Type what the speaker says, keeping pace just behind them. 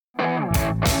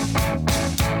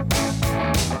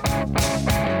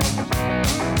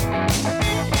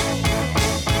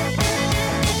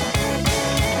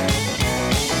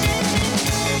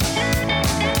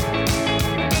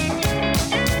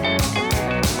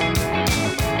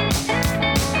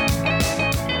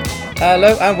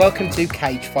Hello and welcome to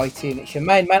Cage Fighting. It's your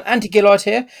main man, Andy Gillard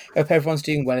here. Hope everyone's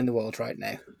doing well in the world right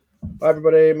now. Hi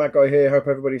everybody, Matt Guy here. Hope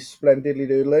everybody's splendidly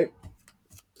doodly.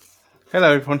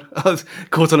 Hello, everyone. I was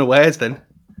caught unawares then.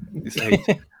 This heat.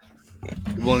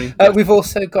 Good morning. We've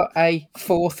also got a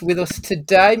fourth with us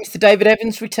today, Mr. David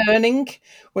Evans, returning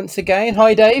once again.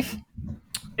 Hi, Dave.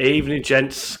 Evening,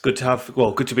 gents. Good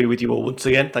to be with you all once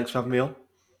again. Thanks for having me on.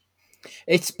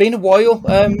 It's been a while.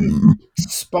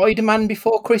 Spider-Man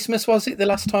before Christmas, was it the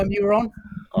last time you were on?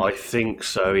 I think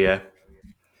so, yeah.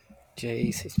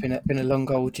 Jeez, it's been a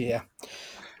long old year.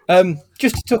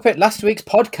 Just to talk about last week's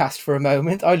podcast for a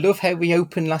moment, I love how we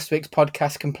opened last week's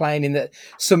podcast complaining that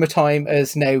summertime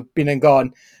has now been and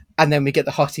gone, and then we get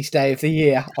the hottest day of the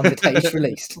year on the day it's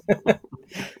released.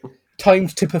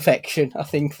 Timed to perfection, I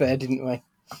think, there, didn't we?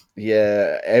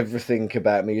 Yeah, everything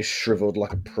about me is shriveled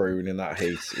like a prune in that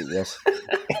heat. It was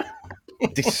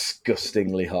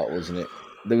disgustingly hot, wasn't it?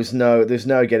 There's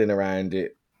no getting around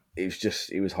it.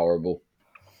 It was horrible.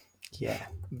 Yeah,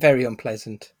 very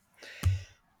unpleasant.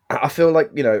 I feel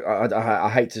like, I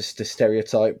hate to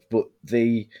stereotype, but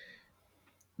the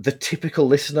typical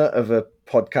listener of a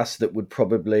podcast that would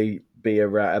probably be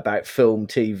about film,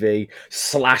 TV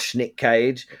 / Nick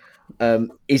Cage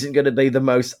isn't going to be the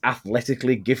most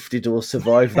athletically gifted or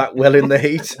survive that well in the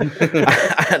heat.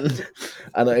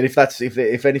 and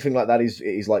if anything like that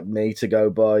is like me to go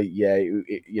by, yeah,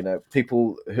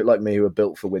 people who like me who are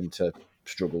built for winter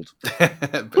struggled.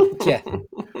 Yeah,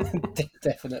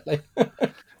 definitely.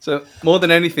 So, more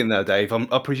than anything, though, Dave,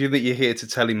 I presume that you're here to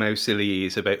tell him how silly he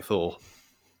is about Thor.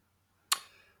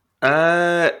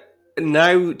 Now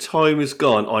time has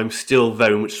gone, I'm still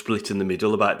very much split in the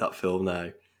middle about that film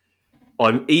now.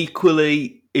 I'm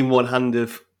equally in one hand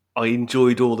of I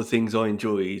enjoyed all the things I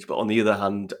enjoyed, but on the other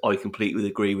hand, I completely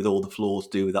agree with all the flaws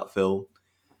to do with that film.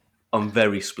 I'm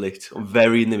very split. I'm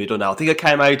very in the middle now. I think I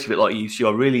came out of it like you, Stu.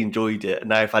 I really enjoyed it, and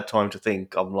now I've had time to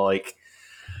think. I'm like,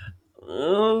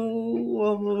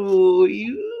 oh,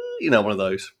 one of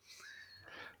those.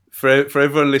 For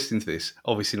everyone listening to this,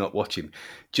 obviously not watching,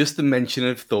 just the mention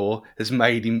of Thor has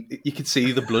made him. You could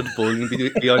see the blood boiling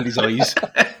behind his eyes.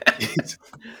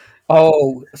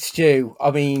 Oh, Stu,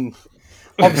 I mean,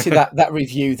 obviously that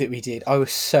review that we did, I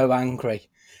was so angry.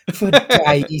 For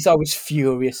days, I was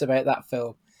furious about that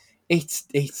film. It's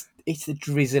the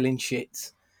drizzling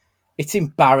shit. It's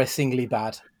embarrassingly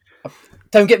bad.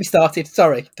 Don't get me started.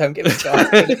 Sorry, don't get me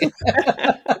started.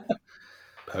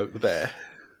 Poke the bear.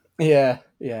 Yeah.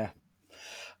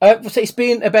 So it's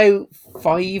been about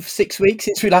 5-6 weeks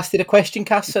since we last did a question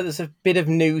cast, so there's a bit of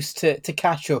news to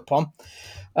catch up on.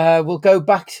 We'll go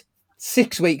back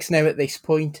 6 weeks now at this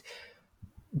point.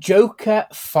 Joker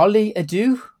Folie à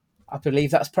Deux, I believe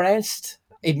that's pronounced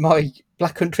in my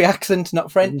Black Country accent,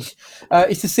 not French.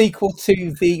 It's a sequel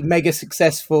to the mega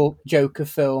successful Joker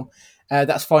film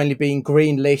that's finally been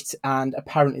greenlit, and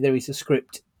apparently there is a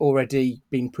script already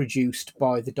being produced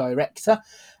by the director.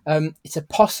 It's a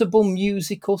possible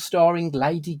musical starring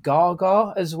Lady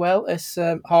Gaga as well as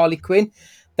Harley Quinn.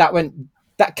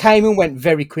 That came and went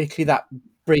very quickly, that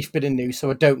brief bit of news, so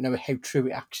I don't know how true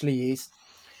it actually is.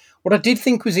 What I did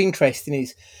think was interesting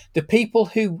is the people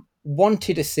who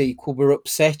wanted a sequel were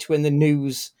upset when the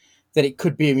news that it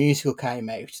could be a musical came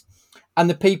out. And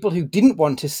the people who didn't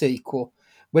want a sequel,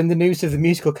 when the news of the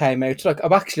musical came out,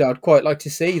 I'd quite like to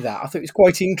see that. I thought it was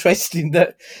quite interesting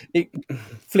that it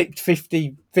flipped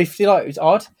 50-50, like it was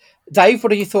odd. Dave,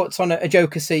 what are your thoughts on a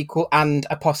Joker sequel and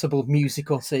a possible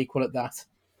musical sequel at that?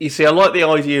 You see, I like the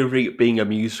idea of it being a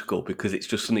musical because it's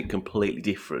just something completely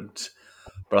different.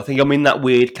 But I think I'm in that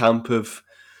weird camp of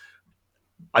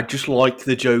I just like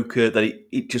the Joker that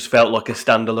it just felt like a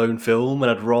standalone film, and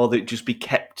I'd rather it just be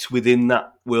kept within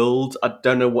that world. I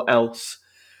don't know what else.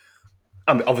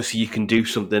 I mean, obviously you can do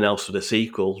something else with a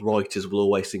sequel. Writers will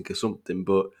always think of something,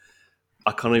 but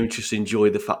I kind of just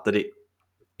enjoy the fact that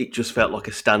it just felt like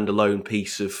a standalone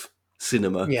piece of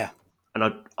cinema. Yeah. And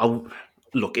I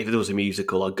look, if there was a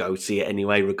musical, I'd go see it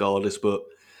anyway, regardless. But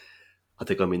I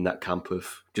think I'm in that camp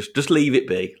of just leave it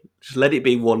be. Just let it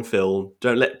be one film.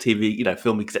 Don't let TV,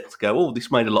 film execs go, oh,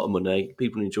 this made a lot of money.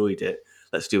 People enjoyed it.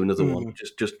 Let's do another one.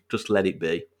 Just let it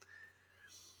be.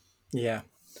 Yeah.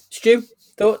 Stu,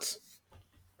 thoughts?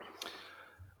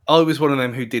 I was one of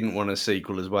them who didn't want a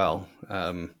sequel as well.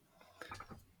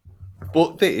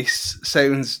 But this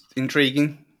sounds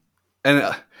intriguing.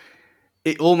 And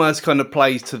it almost kind of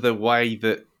plays to the way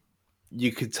that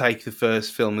you could take the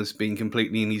first film as being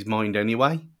completely in his mind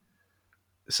anyway.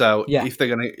 So Yeah. if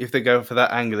they go for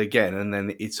that angle again, and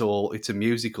then it's a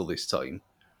musical this time,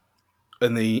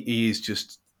 and he is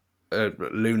just a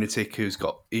lunatic who's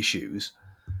got issues,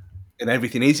 and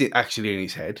everything is actually in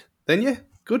his head, then yeah,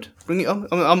 good, bring it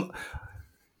on.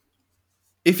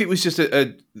 If it was just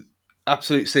a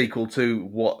absolute sequel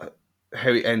to how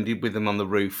it ended with them on the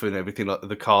roof and everything, like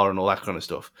the car and all that kind of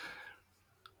stuff,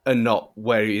 and not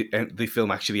where the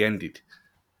film actually ended,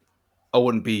 I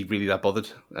wouldn't be really that bothered.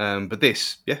 But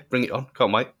this, yeah, bring it on.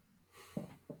 Can't wait.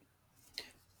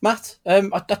 Matt, I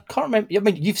can't remember. I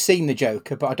mean, you've seen the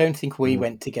Joker, but I don't think we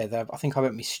went together. I think I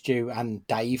went with Stu and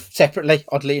Dave separately.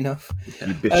 Oddly enough, You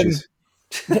bitches.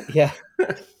 yeah.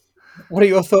 What are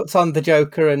your thoughts on the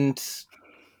Joker and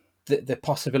the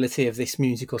possibility of this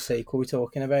musical sequel we're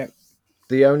talking about?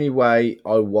 The only way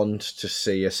I want to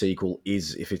see a sequel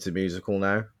is if it's a musical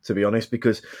now, to be honest,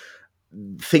 because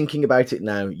thinking about it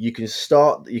now, you can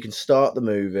start the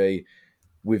movie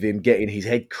with him getting his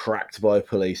head cracked by a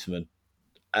policeman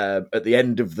at the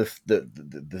end of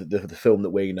the film that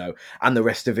we know, and the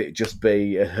rest of it just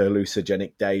be a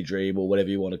hallucinogenic daydream or whatever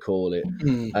you want to call it.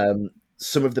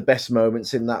 Some of the best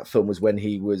moments in that film was when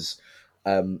he was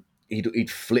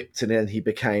he'd flipped and then he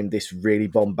became this really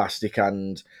bombastic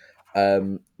and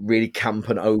really camp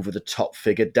and over the top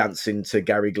figure dancing to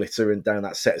Gary Glitter and down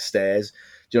that set of stairs.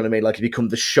 Do you know what I mean? Like, he become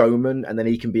the showman, and then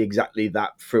he can be exactly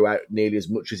that throughout nearly as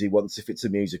much as he wants if it's a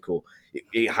musical.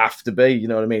 It have to be, you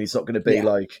know what I mean? It's not going to be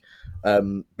like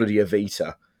bloody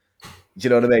Evita. Do you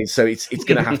know what I mean? So it's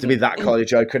going to have to be that kind of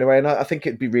Joker in a way, and I think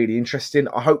it'd be really interesting.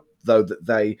 I hope, though, that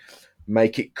they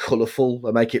make it colourful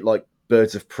and make it like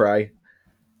Birds of Prey.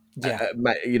 Go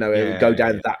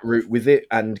down that route with it,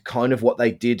 and kind of what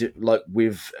they did, like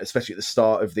with, especially at the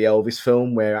start of the Elvis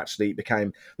film, where actually it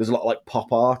became, there's a lot of like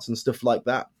pop art and stuff like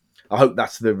that. I hope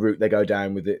that's the route they go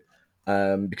down with it,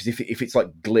 because if it's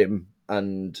like glim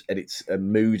and it's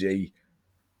moody,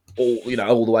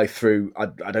 all the way through, I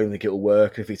don't think it'll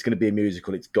work. If it's going to be a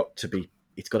musical, it's got to be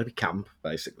camp,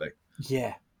 basically.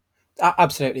 Yeah. I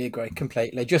absolutely agree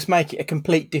completely. Just make it a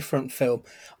complete different film.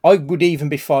 I would even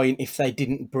be fine if they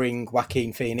didn't bring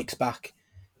Joaquin Phoenix back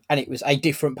and it was a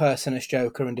different person as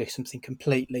Joker and do something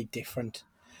completely different.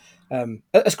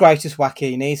 As great as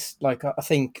Joaquin is, like, I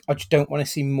think I just don't want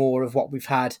to see more of what we've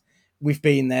had. We've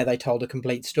been there. They told a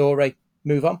complete story.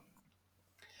 Move on.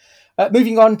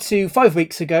 Moving on to 5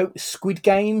 weeks ago, Squid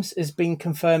Games has been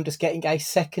confirmed as getting a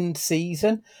second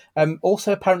season.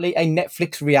 Also, apparently, a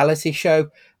Netflix reality show.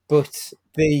 But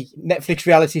the Netflix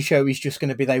reality show is just going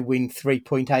to be they win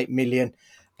 3.8 million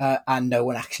and no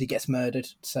one actually gets murdered.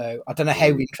 So I don't know how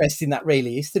interesting that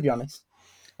really is, to be honest.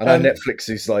 I know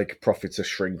Netflix's like profits are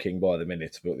shrinking by the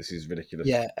minute, but this is ridiculous.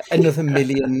 Yeah, another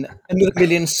million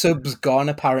subs gone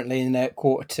apparently in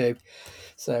quarter 2.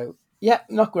 So yeah,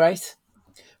 not great.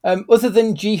 Other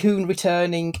than Ji-hoon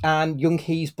returning and Young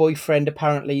Hee's boyfriend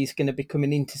apparently is going to be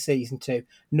coming into season 2,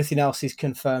 nothing else is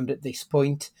confirmed at this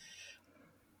point.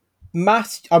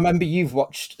 Matt, I remember you've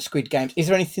watched Squid Games. Is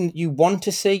there anything that you want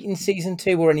to see in season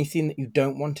 2 or anything that you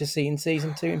don't want to see in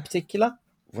season 2 in particular?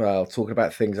 Well, talking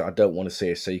about things that I don't want to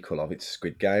see a sequel of, it's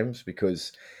Squid Games,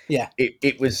 because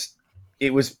it was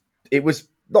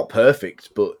not perfect,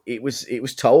 but it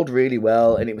was told really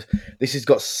well, and this has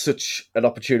got such an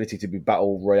opportunity to be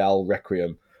Battle Royale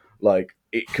Requiem. Like,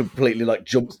 it completely like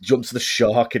jumps the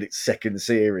shark in its second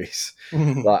series.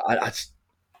 Like,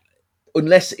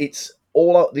 unless it's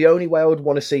the only way I would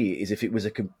want to see it is if it was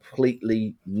a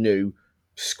completely new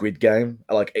Squid Game.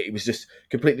 Like, it was just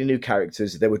completely new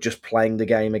characters. They were just playing the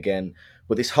game again.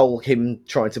 But this whole him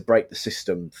trying to break the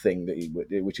system thing,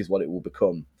 which is what it will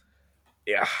become,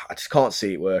 yeah, I just can't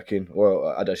see it working.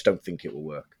 Or I just don't think it will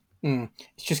work.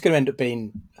 It's just going to end up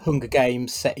being Hunger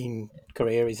Games set in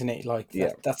Korea, isn't it? Like,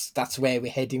 that's where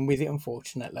we're heading with it,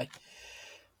 unfortunately.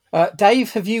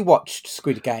 Dave, have you watched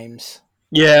Squid Games?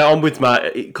 Yeah, I'm with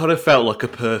Matt. It kind of felt like a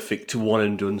perfect one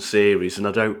and done series, and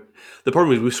the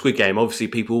problem is with Squid Game, obviously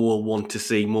people will want to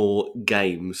see more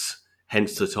games,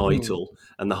 hence the title,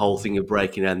 and the whole thing of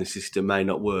breaking down the system may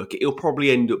not work. It'll probably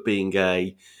end up being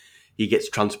he gets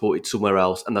transported somewhere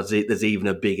else, and there's even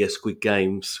a bigger Squid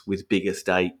Games with bigger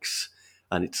stakes,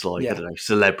 and it's like, I don't know,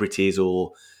 celebrities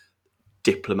or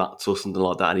diplomats or something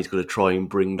like that, and he's going to try and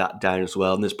bring that down as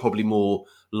well. And there's probably more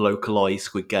localized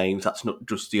Squid Games. That's not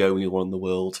just the only one in the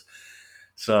world.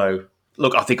 So,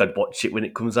 look, I think I'd watch it when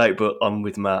it comes out, but I'm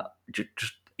with Matt.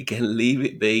 Just again, leave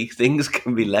it be. Things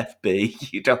can be left be.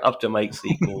 You don't have to make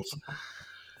sequels.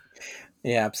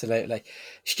 Yeah, absolutely.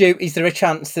 Stu, is there a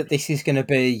chance that this is going to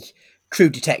be True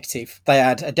Detective? They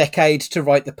had a decade to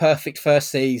write the perfect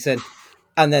first season,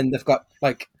 and then they've got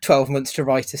like 12 months to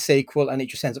write a sequel, and it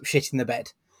just ends up shit in the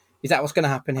bed. Is that what's going to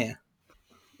happen here?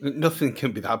 Nothing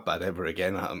can be that bad ever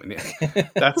again. I mean,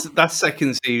 that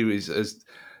second series has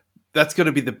that's got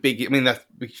to be the big. I mean, that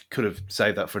we could have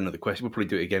saved that for another question. We'll probably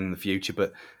do it again in the future,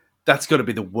 but that's got to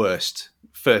be the worst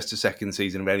first to second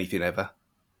season of anything ever,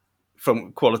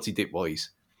 from quality dip wise.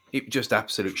 It just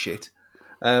absolute shit.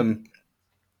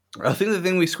 I think the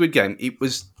thing with Squid Game, it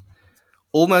was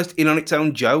almost in on its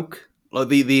own joke, like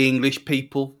the English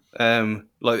people,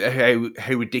 like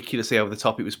how ridiculously over the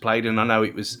top it was played, and I know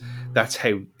that's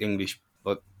how English,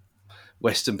 like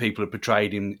Western people are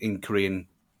portrayed in Korean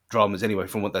dramas anyway,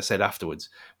 from what they said afterwards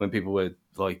when people were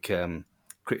like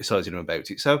criticizing them about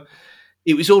it. So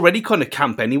it was already kind of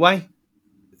camp anyway.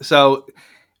 So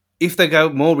if they go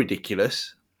more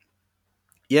ridiculous,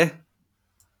 yeah,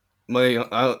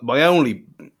 my only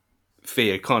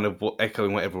fear, kind of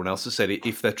echoing what everyone else has said,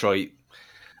 if they try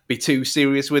be too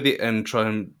serious with it and try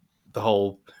and the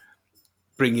whole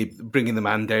bringing the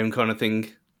man down kind of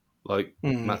thing, like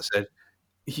Matt said,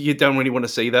 you don't really want to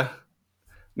see that. I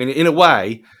mean, in a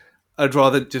way, I'd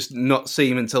rather just not see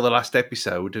him until the last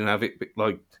episode and have it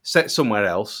like set somewhere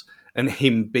else and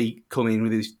him come in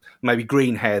with his maybe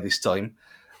green hair this time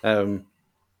in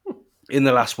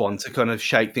the last one to kind of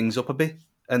shake things up a bit.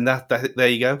 And that there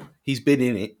you go. He's been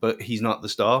in it, but he's not the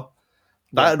star.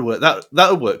 That'd work.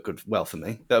 That'll work well for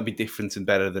me. That'll be different and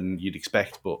better than you'd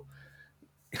expect. But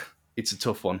it's a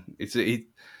tough one. I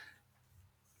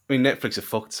mean, Netflix are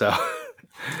fucked. So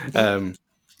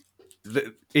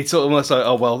it's almost like,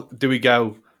 oh well, do we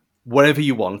go whatever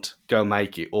you want, go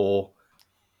make it, or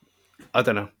I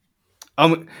don't know.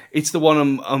 It's the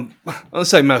one I'll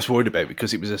say most worried about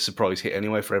because it was a surprise hit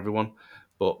anyway for everyone.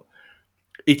 But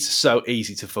it's so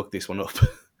easy to fuck this one up.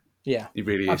 Yeah, it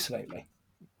really is. Absolutely.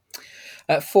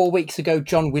 4 weeks ago,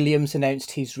 John Williams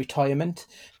announced his retirement.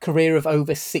 Career of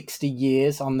over 60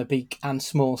 years on the big and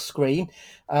small screen.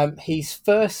 His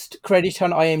first credit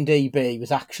on IMDb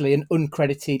was actually an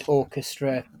uncredited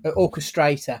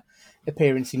orchestrator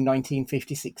appearance in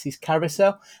 1956's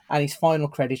Carousel, and his final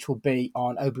credit will be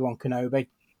on Obi-Wan Kenobi.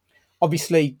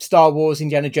 Obviously, Star Wars,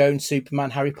 Indiana Jones, Superman,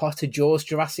 Harry Potter, Jaws,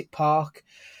 Jurassic Park,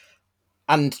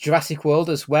 and Jurassic World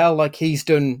as well. Like, he's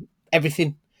done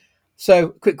everything. So,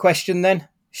 quick question then,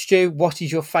 Stu, what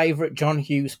is your favourite John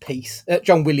Williams piece?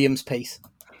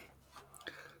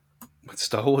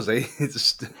 Star Wars, eh? It's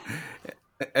just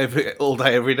all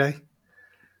day, every day.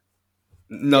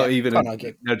 No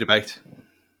debate.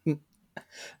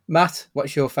 Matt,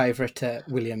 what's your favourite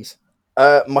Williams?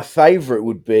 My favourite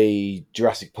would be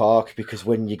Jurassic Park, because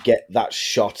when you get that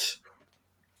shot,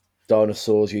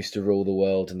 dinosaurs used to rule the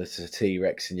world and there's a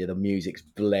T-Rex and the music's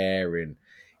blaring,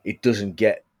 it doesn't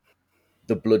get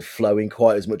the blood flowing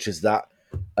quite as much as that.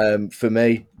 For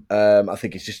me, I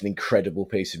think it's just an incredible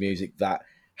piece of music that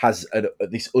has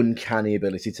this uncanny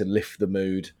ability to lift the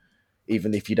mood.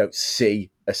 Even if you don't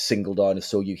see a single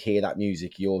dinosaur, you hear that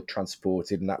music, you're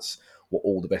transported, and that's what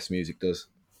all the best music does.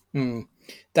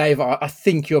 Dave, I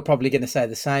think you're probably going to say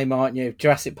the same, aren't you?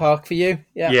 Jurassic Park for you?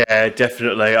 Yeah,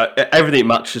 definitely. Everything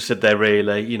Matt just said there,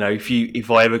 really. You know,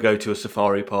 if I ever go to a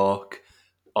safari park,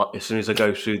 as soon as I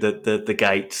go through the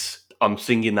gates, I'm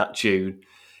singing that tune.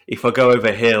 If I go over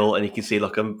a hill and you can see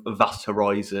like a vast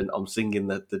horizon, I'm singing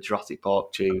the Jurassic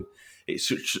Park tune. It's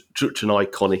such an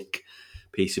iconic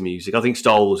piece of music. I think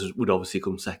Star Wars would obviously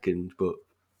come second, but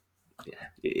yeah,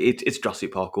 it's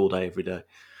Jurassic Park all day, every day.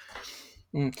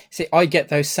 See, I get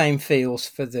those same feels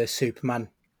for the Superman.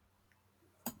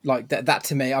 Like that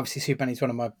to me, obviously Superman is one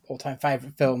of my all-time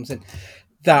favourite films, and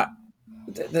that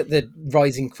the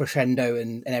rising crescendo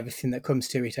and everything that comes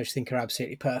to it, I just think are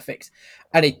absolutely perfect,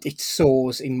 and it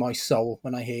soars in my soul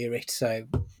when I hear it. So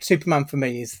Superman for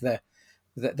me is the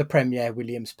premier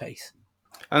Williams piece.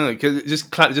 I don't know,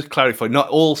 just clarify, not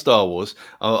all Star Wars.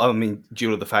 I mean,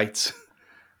 Duel of the Fates.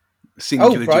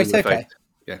 Singular Duel of the Fates.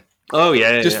 Yeah. Oh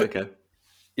yeah, okay.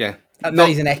 Yeah, that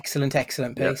is an excellent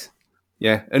piece.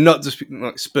 Yeah, and not just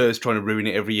like Spurs trying to ruin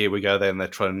it every year we go there and they're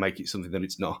trying to make it something that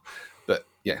it's not. But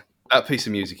yeah, that piece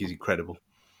of music is incredible.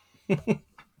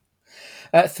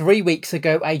 3 weeks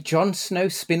ago, a Jon Snow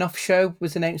spin-off show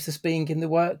was announced as being in the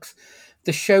works.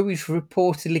 The show is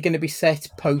reportedly going to be set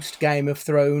post Game of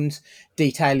Thrones,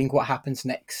 detailing what happens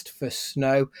next for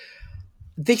Snow.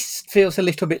 This feels a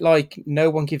little bit like no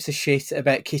one gives a shit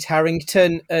about Kit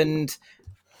Harington, and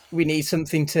we need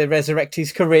something to resurrect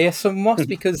his career somewhat,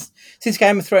 because since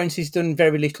Game of Thrones, he's done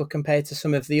very little compared to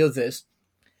some of the others.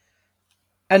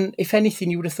 And if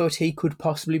anything, you would have thought he could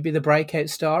possibly be the breakout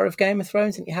star of Game of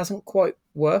Thrones, and it hasn't quite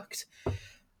worked.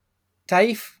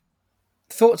 Dave,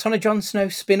 thoughts on a Jon Snow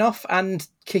spin-off and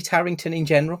Kit Harington in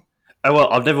general? Oh, well,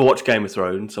 I've never watched Game of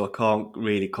Thrones, so I can't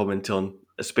really comment on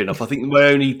a spin-off. I think my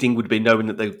only thing would be knowing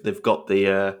that they've got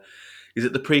the... is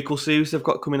it the prequel series they've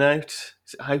got coming out? Is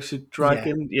Is it House of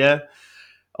Dragon? Yeah.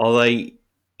 Are they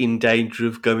in danger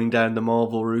of going down the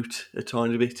Marvel route a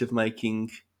tiny bit of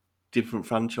making different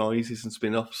franchises and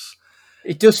spin-offs?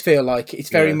 It does feel like it's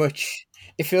very Yeah. much.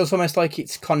 It feels almost like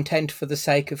it's content for the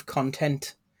sake of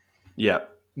content. Yeah.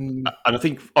 Mm. And I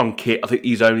think on Kit, I think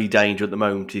his only danger at the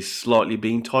moment is slightly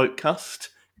being typecast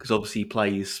because obviously he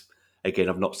plays. Again,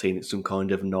 I've not seen it. Some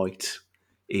kind of knight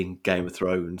in Game of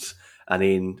Thrones, and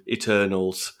in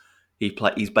Eternals, he's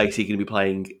basically going to be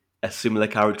playing a similar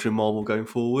character in Marvel going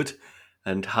forward.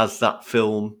 And has that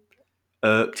film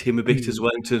irked him a bit as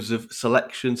well in terms of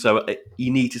selection? So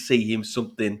you need to see him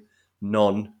something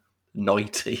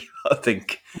non-knighty, I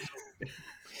think.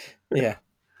 Yeah.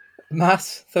 Matt,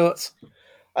 thoughts?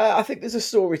 I think there's a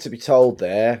story to be told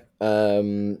there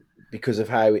because of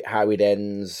how it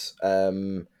ends.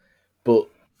 But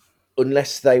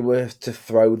unless they were to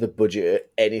throw the budget at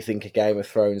anything Game of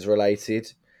Thrones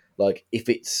related, like if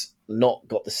it's not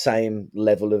got the same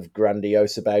level of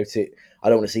grandiose about it, I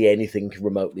don't want to see anything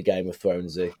remotely Game of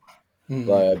Thronesy.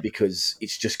 Because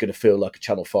it's just going to feel like a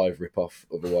Channel 5 ripoff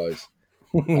otherwise.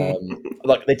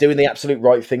 Like they're doing the absolute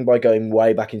right thing by going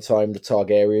way back in time, the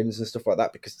Targaryens and stuff like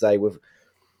that, because they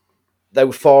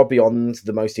were far beyond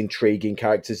the most intriguing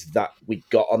characters that we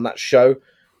got on that show.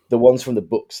 The ones from the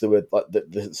books that were like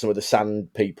some of the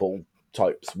Sand People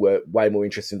types were way more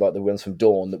interesting, like the ones from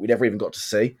Dawn that we never even got to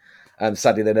see. And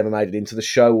sadly, they never made it into the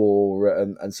show,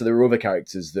 and so there were other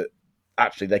characters that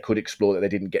actually they could explore that they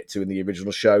didn't get to in the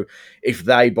original show. If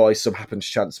they, by some happens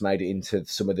chance, made it into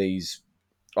some of these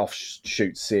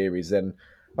offshoot series, then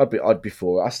I'd be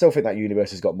for it. I still think that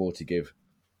universe has got more to give.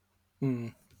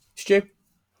 Stu?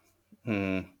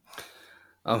 I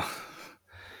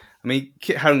mean,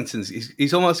 Kit Harington's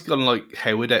he's almost gone like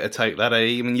Howard out of Take That.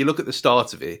 I mean, you look at the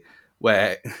start of it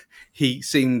where he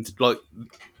seemed like,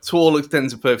 to all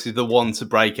intents and purposes, the one to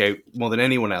break out more than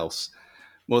anyone else,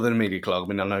 more than Emilia Clarke. I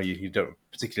mean, I know you don't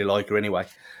particularly like her anyway,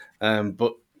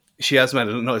 but she has made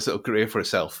a nice little career for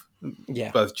herself,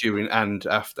 both during and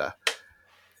after.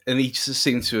 And he just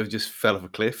seemed to have just fell off a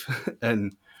cliff.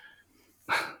 And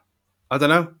I don't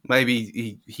know,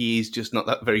 maybe he is just not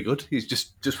that very good. He's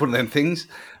just one of them things.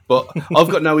 But I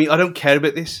don't care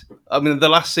about this. I mean, the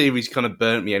last series kind of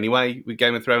burnt me anyway. With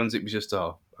Game of Thrones, it was just,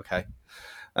 okay.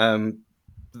 I'm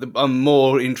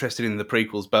more interested in the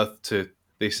prequels, both to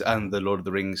this and the Lord of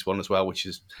the Rings one as well, which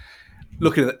is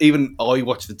looking at, even I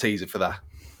watched the teaser for that.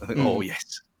 I think, oh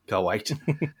yes, can't wait.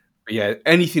 But yeah,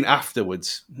 anything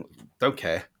afterwards, don't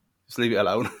care. Just leave it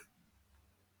alone.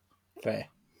 Fair.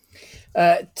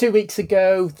 2 weeks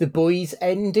ago, The Boys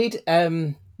ended.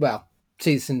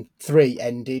 Season 3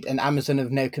 ended, and Amazon have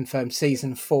now confirmed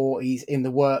season 4 is in the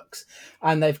works,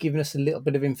 and they've given us a little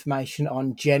bit of information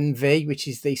on Gen V, which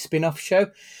is the spin-off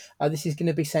show. This is going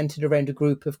to be centered around a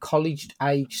group of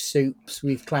college-age soups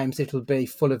with claims it'll be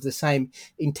full of the same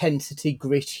intensity,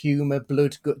 grit, humour,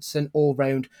 blood, guts, and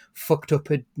all-round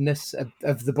fucked-upness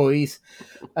of the boys.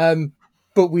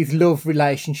 But with love,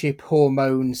 relationship,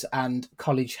 hormones, and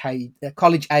college-aged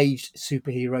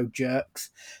superhero jerks.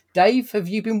 Dave, have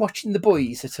you been watching The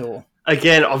Boys at all?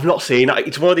 Again, I've not seen it.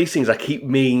 It's one of these things I keep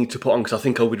meaning to put on because I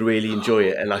think I would really enjoy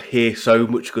it, and I hear so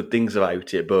much good things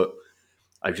about it, but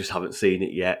I just haven't seen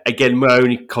it yet. Again, my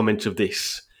only comment of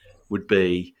this would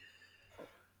be,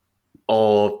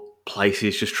 are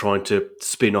places just trying to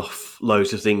spin off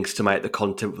loads of things to make the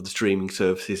content for the streaming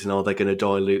services, and are they going to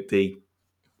dilute the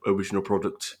original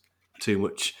product too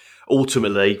much?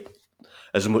 Ultimately,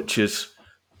 as much as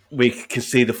we can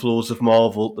see the flaws of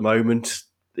Marvel at the moment,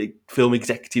 the film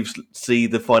executives see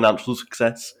the financial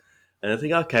success, and I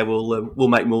think, okay, we'll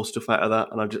make more stuff out of that.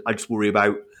 And I just worry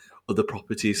about other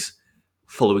properties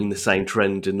following the same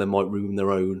trend, and they might ruin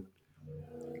their own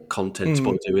content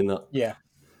by doing that. Yeah,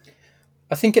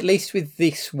 I think at least with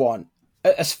this one,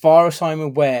 as far as I'm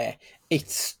aware,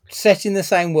 it's set in the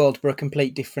same world but a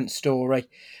complete different story,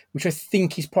 which I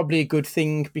think is probably a good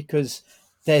thing because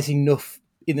there's enough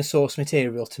in the source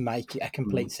material to make it a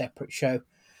complete separate show.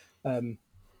 And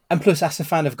plus, as a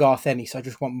fan of Garth Ennis, I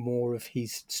just want more of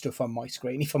his stuff on my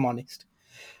screen, if I'm honest.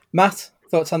 Matt,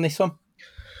 thoughts on this one?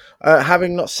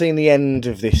 Having not seen the end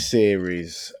of this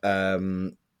series,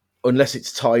 unless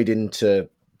it's tied into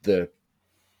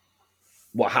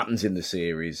what happens in the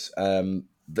series,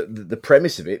 the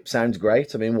premise of it sounds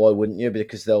great. I mean, why wouldn't you?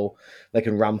 Because they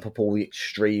can ramp up all the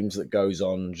extremes that goes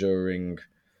on during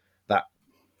that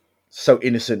so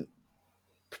innocent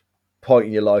point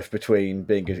in your life between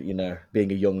being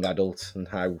a young adult and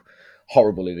how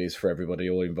horrible it is for everybody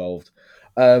all involved.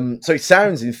 So it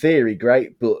sounds in theory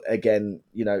great, but again,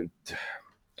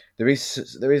 there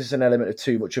is an element of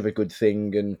too much of a good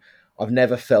thing, and I've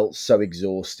never felt so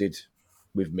exhausted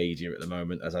with media at the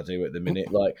moment as I do at the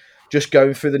minute. Like, just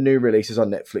going through the new releases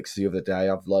on Netflix the other day,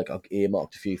 I've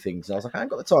earmarked a few things, and I was like, I ain't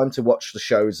got the time to watch the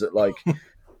shows that like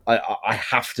I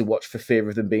have to watch for fear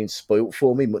of them being spoilt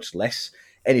for me, much less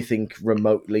anything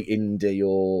remotely indie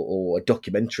or a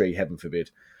documentary, heaven forbid.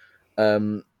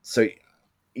 So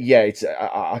yeah, it's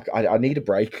I need a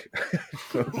break.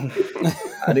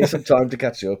 I need some time to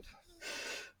catch up.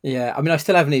 Yeah, I mean, I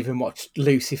still haven't even watched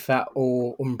Lucifer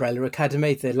or Umbrella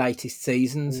Academy, the latest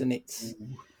seasons, and it's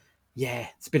a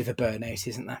bit of a burnout,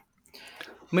 isn't there?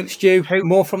 I mean, Stu,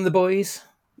 more from the boys?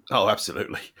 Oh,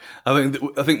 absolutely. I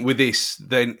think with this,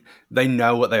 then they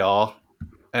know what they are,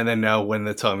 and they know when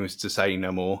the time is to say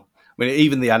no more. I mean,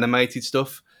 even the animated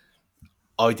stuff,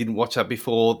 I didn't watch that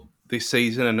before this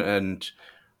season, and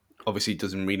obviously it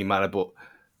doesn't really matter, but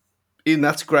even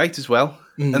that's great as well.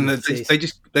 And they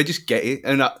just get it,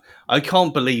 and I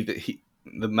can't believe that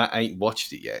Matt ain't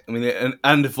watched it yet. I mean,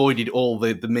 and avoided all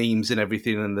the memes and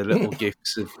everything, and the little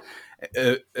gifs of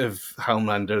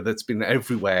Homelander that's been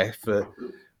everywhere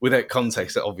without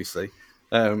context, obviously,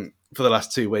 for the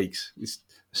last 2 weeks. It's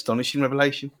astonishing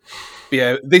revelation. But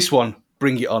yeah, this one,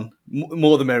 bring it on.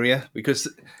 More the merrier, because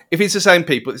if it's the same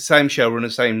people, the same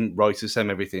showrunner, same writers, same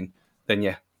everything, then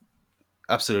yeah,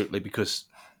 absolutely. Because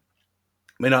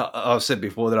I mean, I've said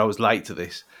before that I was late to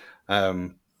this,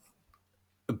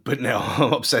 but now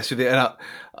I'm obsessed with it, and I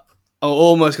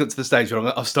almost got to the stage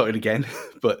where I've started again,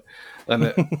 but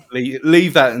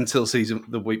leave that until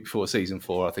the week before season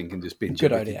 4, I think, and just binge.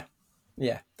 Good idea.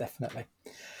 Yeah, definitely.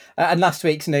 And last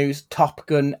week's news: Top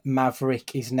Gun: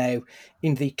 Maverick is now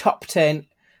in the top 10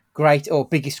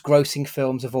 biggest grossing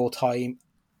films of all time.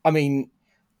 I mean,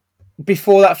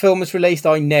 before that film was released,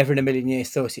 I never in a million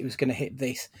years thought it was going to hit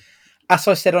this. As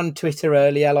I said on Twitter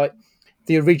earlier, like,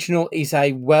 the original is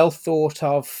a well thought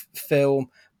of film,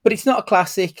 but it's not a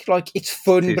classic. Like, it's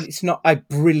fun, but it's not a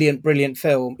brilliant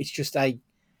film. It's just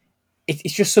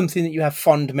it's just something that you have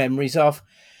fond memories of.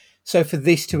 So for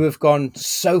this to have gone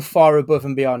so far above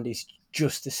and beyond is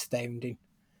just astounding.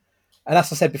 And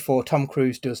as I said before, Tom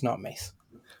Cruise does not miss.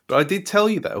 But I did tell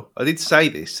you, though, I did say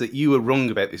this, that you were wrong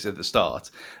about this at the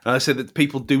start. And I said that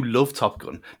people do love Top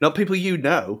Gun. Not people you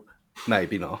know,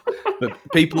 maybe not, but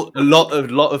a lot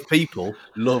of people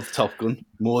love Top Gun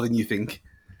more than you think.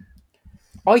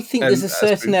 I think there's a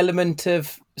certain element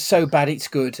of so bad it's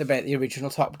good about the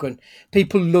original Top Gun.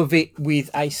 People love it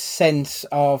with a sense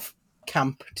of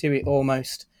camp to it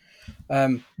almost,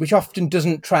 which often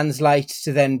doesn't translate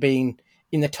to then being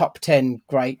in the top 10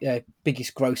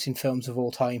 biggest grossing films of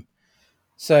all time.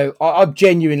 So I'm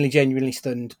genuinely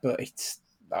stunned, but it's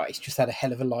just had a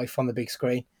hell of a life on the big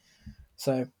screen.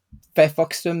 So fair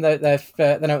fucks to them. They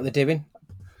know what they're doing.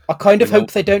 I kind of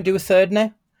hope they don't do a third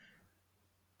now.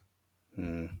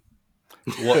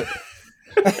 What?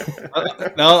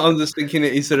 No, I'm just thinking: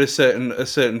 is there a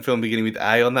certain film beginning with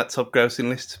A on that top grossing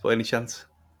list by any chance?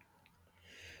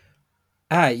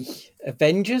 A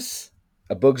Avengers,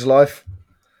 A Bug's Life.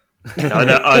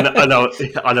 I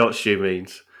know what Stu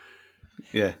means.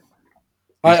 Yeah,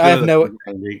 I have no.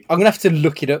 I'm gonna have to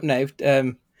look it up now.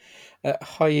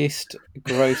 Highest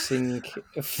grossing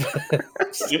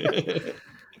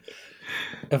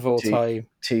of all time.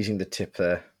 Teasing the tip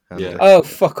there. Yeah. Oh,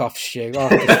 fuck off, Stu.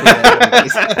 But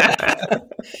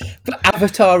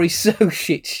Avatar is so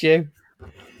shit, Stu.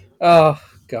 Oh,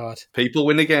 God. People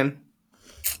win again.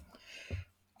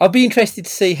 I'll be interested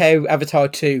to see how Avatar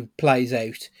 2 plays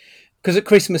out. Because at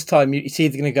Christmas time, it's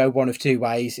either going to go one of two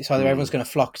ways. It's either everyone's going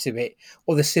to flock to it,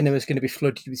 or the cinema's going to be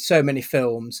flooded with so many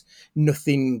films,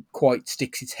 nothing quite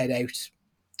sticks its head out.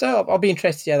 So I'll be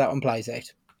interested to see how that one plays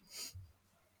out.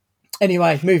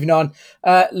 Anyway, moving on.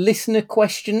 Listener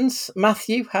questions.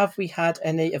 Matthew, have we had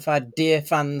any of our dear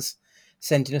fans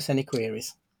sending us any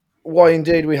queries? Why,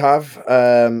 indeed, we have.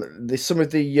 There's some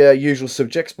of the usual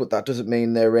subjects, but that doesn't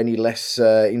mean they're any less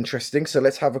interesting. So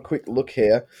let's have a quick look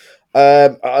here.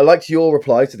 I liked your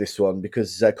reply to this one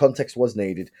because context was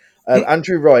needed.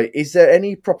 Andrew Wright, is there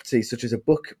any property such as a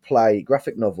book, play,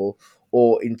 graphic novel,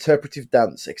 or interpretive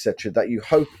dance, etc., that you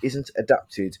hope isn't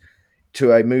adapted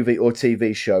to a movie or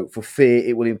TV show for fear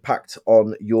it will impact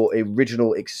on your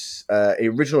original experience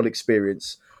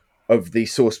of the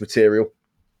source material?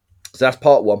 So that's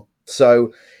part one.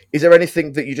 So is there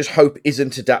anything that you just hope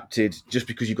isn't adapted just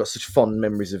because you've got such fond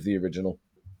memories of the original?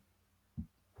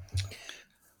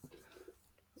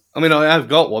 I mean, I have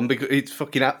got one because it's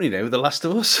fucking happening now with The Last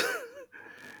of Us.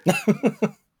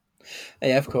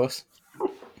 Yeah, of course.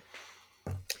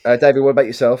 David, what about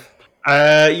yourself?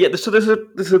 So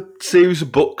there's a series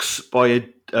of books by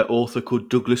author called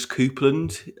Douglas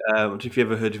Coupland. I don't know if you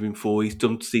ever heard of him before. He's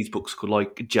done these books called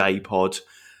like J-Pod.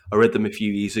 I read them a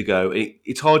few years ago.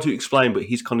 It's hard to explain, but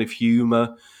his kind of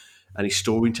humour and his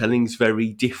storytelling is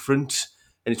very different.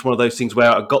 And it's one of those things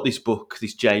where I got this book,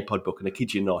 this J-Pod book, and I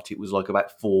kid you not, it was like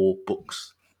about 4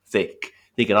 books thick,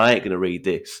 thinking I ain't going to read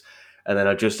this. And then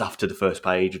I just, after the first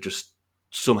page, I just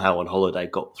somehow on holiday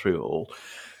got through it all.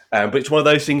 But it's one of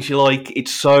those things you like.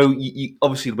 It's so,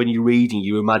 obviously when you're reading,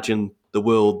 you imagine the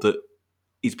world that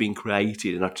is being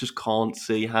created, and I just can't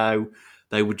see how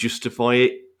they would justify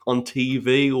it on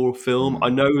TV or film. I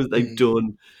know that they've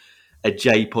done a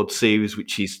J-Pod series,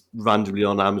 which is randomly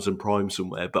on Amazon Prime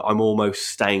somewhere, but I'm almost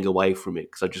staying away from it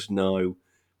because I just know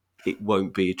it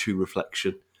won't be a true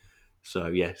reflection. So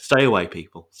yeah, stay away,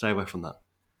 people. Stay away from that.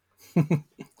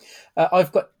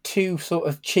 I've got 2 sort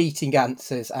of cheating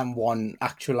answers and 1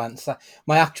 actual answer.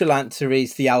 My actual answer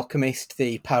is The Alchemist,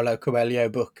 the Paulo Coelho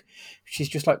book, which is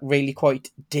just like really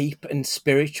quite deep and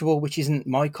spiritual, which isn't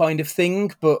my kind of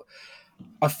thing, but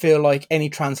I feel like any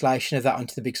translation of that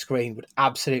onto the big screen would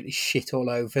absolutely shit all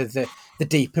over the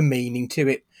deeper meaning to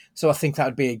it. So I think that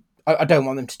would be... I don't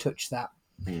want them to touch that.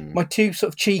 My 2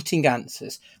 sort of cheating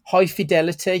answers. High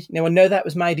Fidelity. Now, I know that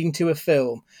was made into a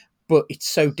film, but it's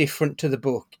so different to the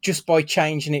book. Just by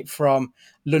changing it from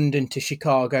London to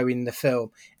Chicago in the film,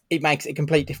 it makes it a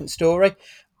complete different story.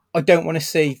 I don't want to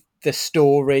see the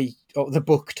story or the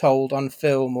book told on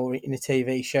film or in a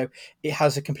TV show. It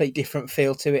has a complete different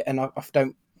feel to it, and I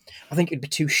think it'd be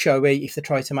too showy if they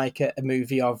try to make a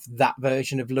movie of that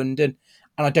version of London,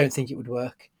 and I don't think it would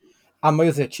work. And my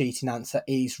other cheating answer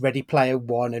is Ready Player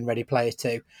One and Ready Player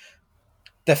Two.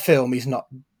 The film is not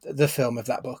the film of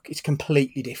that book. It's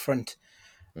completely different.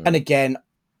 And again,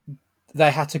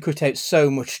 they had to cut out so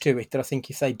much to it that I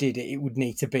think if they did it, it would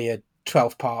need to be a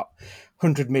 12-part,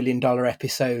 $100 million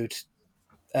episode,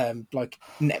 like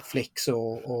Netflix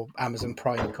or Amazon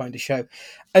Prime kind of show.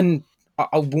 And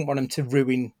I wouldn't want them to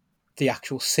ruin the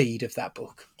actual seed of that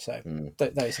book. So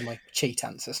those are my cheat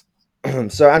answers.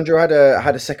 So Andrew had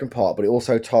a second part, but it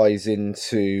also ties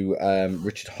into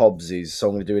Richard Hobbs's. So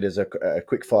I'm going to do it as a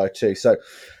quick fire too. So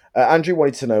Andrew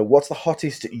wanted to know, what's the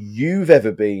hottest you've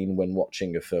ever been when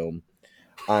watching a film?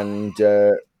 And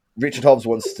Richard Hobbs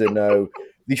wants to know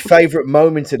the favourite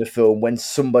moment in a film when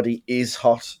somebody is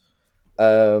hot.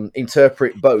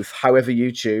 Interpret both however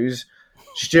you choose.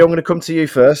 Stu, I'm going to come to you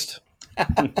first.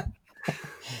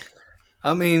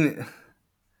 I mean,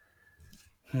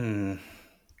 I've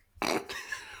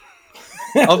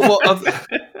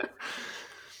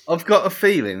got a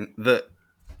feeling that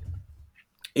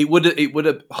it would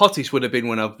have hottest would have been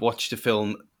when I've watched a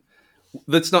film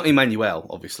that's not Emmanuel,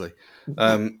 obviously.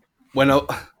 When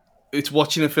it's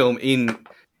watching a film in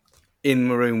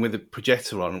my room with a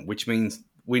projector on, which means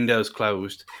windows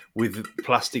closed with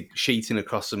plastic sheeting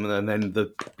across them, and then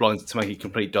the blinds to make it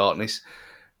complete darkness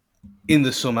in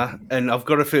the summer. And I've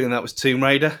got a feeling that was Tomb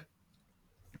Raider.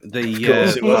 Of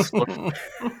course it was.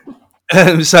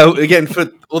 So again,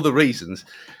 for other reasons,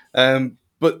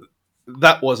 but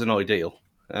that wasn't ideal.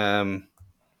 But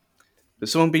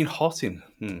someone being hot in,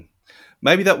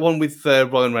 maybe that one with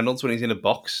Ryan Reynolds when he's in a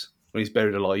box when he's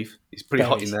buried alive. He's pretty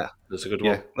hot in there. That's a good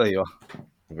one. Yeah, there you are.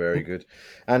 Very good.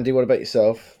 Andy, what about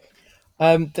yourself?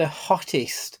 The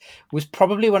hottest was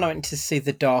probably when I went to see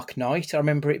The Dark Knight. I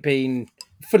remember it being,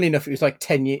 funnily enough, it was like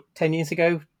 10 years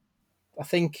ago. I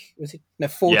think,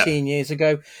 14 years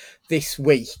ago this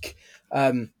week.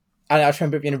 And I just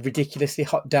remember it being a ridiculously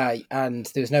hot day, and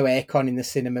there was no aircon in the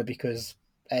cinema because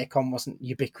aircon wasn't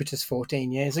ubiquitous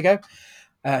 14 years ago.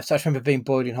 So I just remember being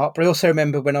boiling hot. But I also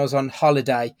remember when I was on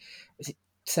holiday, was it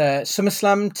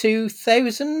SummerSlam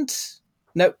 2000?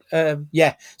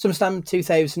 SummerSlam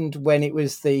 2000 when it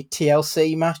was the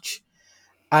TLC match.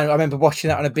 And I remember watching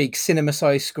that on a big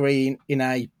cinema-sized screen in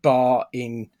a bar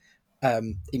in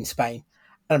Spain.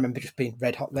 I remember just being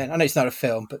red hot then. I know it's not a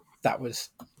film, but that was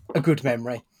a good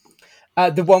memory.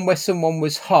 The one where someone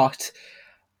was hot,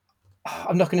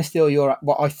 I'm not going to steal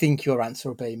what I think your answer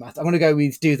will be, Matt. I'm going to go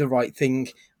with Do the Right Thing,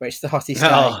 where it's the hottest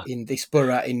day in this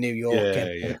borough in New York,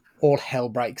 and all hell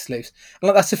breaks loose. And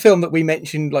like, that's a film that we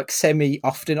mentioned like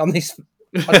semi-often on this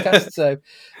podcast, so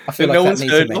I feel like that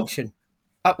needs a mention.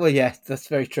 Well, yeah, that's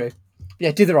very true.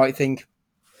 Yeah, Do the Right Thing.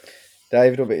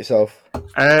 David, what about yourself?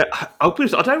 I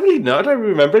don't really know. I don't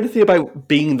remember anything about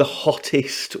being the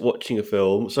hottest watching a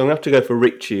film. So I'm going to have to go for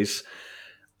Rich's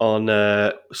on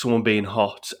someone being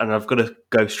hot. And I've got to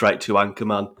go straight to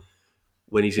Anchorman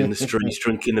when he's in the streets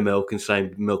drinking the milk and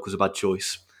saying milk was a bad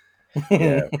choice.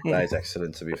 Yeah, that is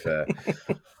excellent, to be fair.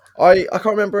 I can't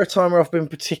remember a time where I've been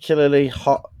particularly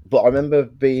hot, but I remember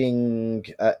being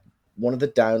one of the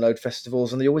download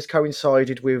festivals, and they always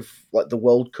coincided with like the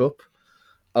World Cup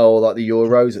or like the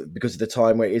Euros because of the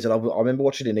time where it is. And I remember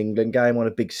watching an England game on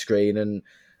a big screen, and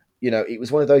it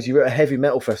was one of those, you're at a heavy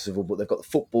metal festival, but they've got the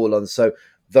football on. So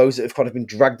those that have kind of been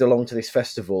dragged along to this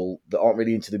festival that aren't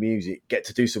really into the music get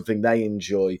to do something they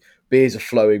enjoy. Beers are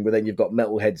flowing, but then you've got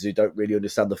metalheads who don't really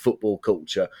understand the football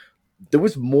culture. There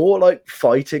was more like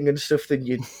fighting and stuff than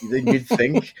you'd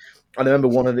think. I remember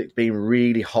one of it being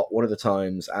really hot one of the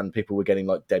times, and people were getting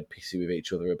like dead pissy with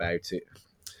each other about it.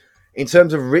 In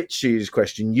terms of Richie's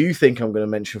question, you think I'm going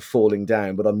to mention Falling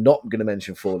Down, but I'm not going to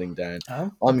mention Falling Down. Oh,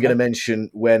 I'm going to mention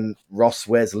when Ross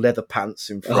wears leather pants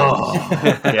in Friends.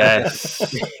 Oh,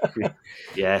 yes.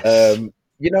 Yes.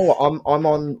 You know what? I'm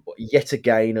on yet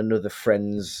again another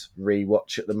Friends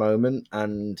rewatch at the moment,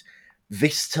 and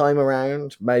this time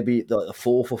around, maybe the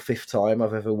fourth or fifth time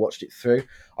I've ever watched it through,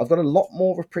 I've got a lot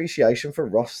more appreciation for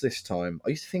Ross this time.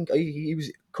 I used to think he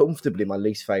was comfortably my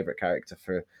least favourite character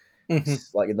for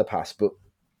like in the past, but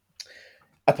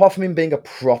apart from him being a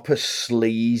proper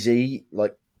sleazy,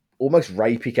 like almost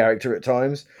rapey character at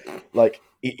times, like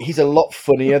he's a lot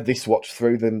funnier this watch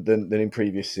through than in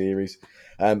previous series.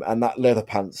 And that leather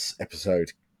pants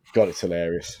episode, God, it's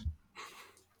hilarious.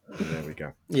 There we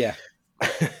go. Yeah.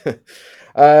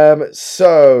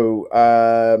 So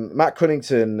Matt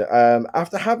Cunnington,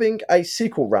 after having a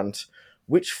sequel rant,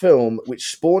 which film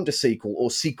which spawned a sequel or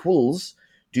sequels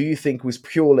do you think was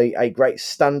purely a great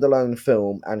standalone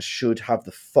film and should have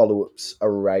the follow-ups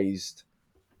erased?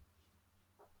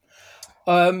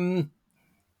 Die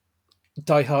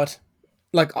Hard.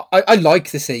 Like, I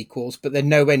like the sequels, but they're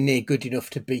nowhere near good enough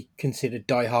to be considered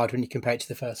Die Hard when you compare it to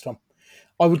the first one.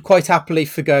 I would quite happily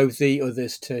forgo the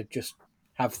others to just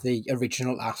have the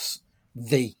original as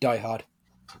the Die Hard.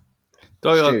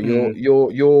 Stu,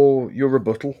 your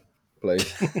rebuttal,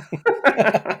 please.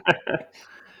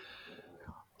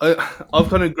 I've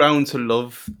kind of grown to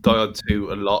love Die Hard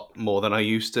 2 a lot more than I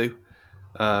used to.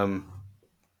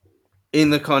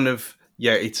 In the kind of,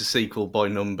 it's a sequel by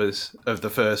numbers of the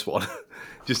first one,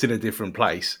 just in a different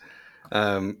place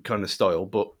kind of style.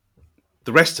 But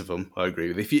the rest of them, I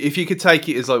agree with. If you could take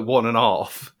it as like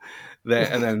 1.5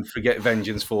 there and then forget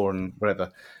Vengeance 4 and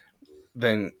whatever,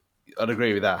 then I'd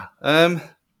agree with that. I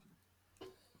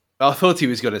thought he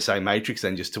was going to say Matrix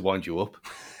then just to wind you up.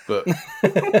 But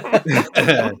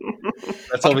I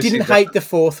didn't hate the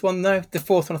fourth one though. The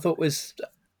fourth one I thought was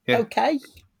okay,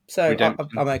 so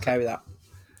I'm okay with that.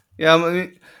 Yeah, I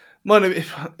mean,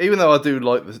 even though I do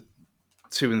like the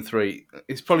 2 and 3,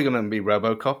 it's probably going to be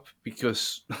RoboCop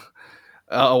because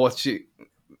I watched it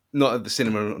not at the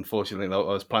cinema, unfortunately. Though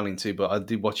I was planning to, but I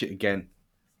did watch it again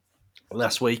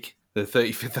last week, the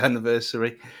 35th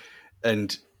anniversary,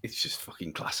 and it's just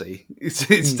fucking classy. It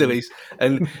still is.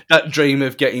 And that dream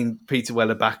of getting Peter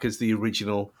Weller back as the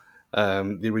original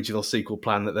sequel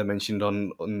plan that they mentioned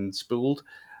on Spooled,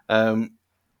 that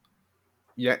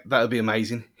would be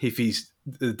amazing if he's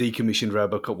the decommissioned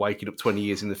RoboCop waking up 20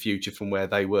 years in the future from where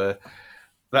they were.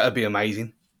 That would be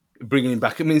amazing. Bringing him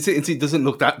back. I mean, it doesn't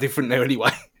look that different now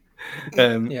anyway.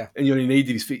 And you only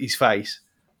needed his face.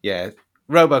 Yeah,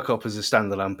 RoboCop as a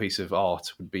standalone piece of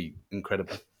art would be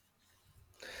incredible.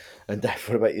 And Dave,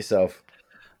 what about yourself?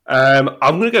 I'm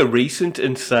going to go recent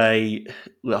and say,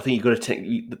 I think you've got to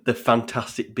take the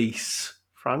Fantastic Beasts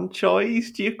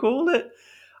franchise, do you call it?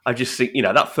 I just think,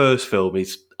 that first film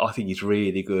is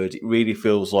really good. It really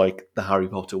feels like the Harry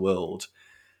Potter world.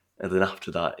 And then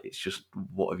after that, it's just,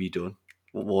 what have you done?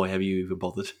 Why have you even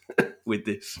bothered with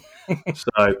this?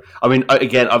 So, I mean,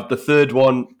 again, the third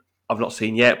one I've not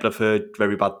seen yet, but I've heard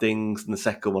very bad things. And the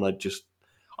second one,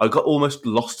 I got almost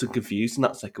lost and confused in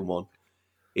that second one.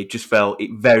 It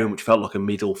very much felt like a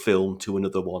middle film to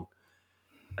another one.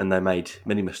 And they made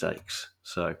many mistakes.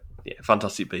 So,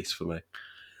 Fantastic Beasts for me.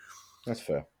 That's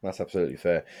fair. That's absolutely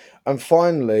fair. And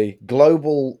finally,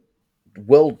 global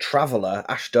world traveller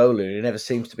Ash Dolan, who never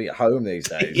seems to be at home these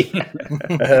days.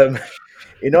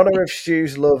 In honour of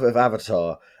Stu's love of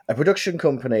Avatar, a production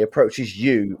company approaches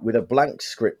you with a blank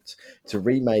script to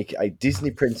remake a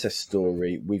Disney princess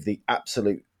story with the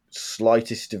absolute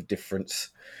slightest of difference.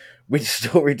 Which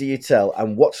story do you tell,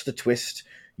 and what's the twist?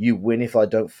 You win if I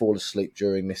don't fall asleep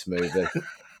during this movie.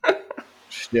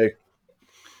 Stu?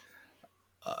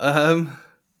 I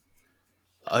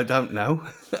don't know.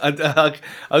 I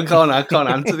can't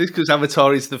answer this because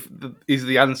Avatar is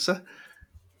the answer.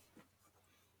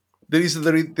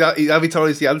 Avatar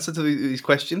is the answer to his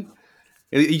question.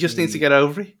 He just needs to get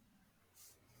over it.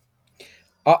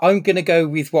 I'm going to go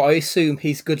with what I assume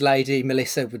his good lady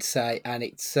Melissa would say, and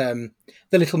it's The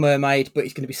Little Mermaid, but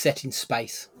it's going to be set in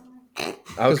space.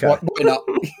 Okay. Why not?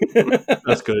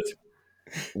 That's good.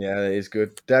 Yeah, it is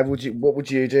good. Dad, what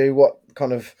would you do? What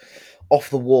kind of off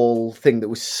the wall thing that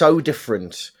was so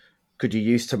different could you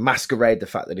use to masquerade the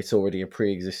fact that it's already a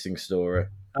pre-existing story?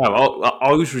 Oh,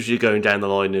 I was originally going down the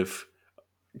line of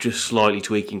just slightly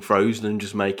tweaking Frozen and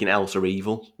just making Elsa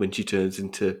evil when she turns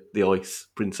into the Ice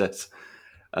Princess,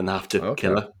 and they have to Okay.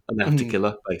 kill her, and they have to kill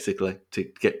her basically to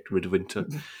get rid of Winter.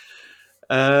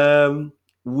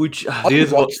 Would you, I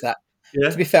would watch that. Yeah.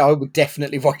 To be fair, I would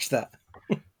definitely watch that.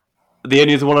 The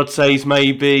only other one I'd say is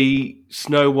maybe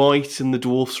Snow White and the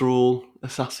dwarfs are all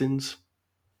assassins.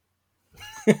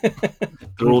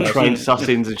 They're all trained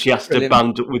assassins, and she has to Brilliant.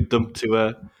 band up with them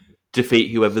to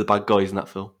defeat whoever the bad guy is in that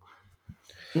film.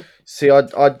 See,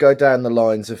 I'd go down the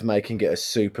lines of making it a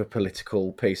super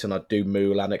political piece, and I'd do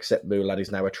Mulan, except Mulan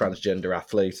is now a transgender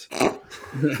athlete.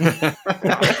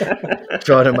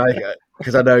 Trying to make it,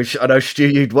 because I know Stu,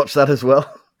 you'd watch that as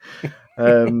well,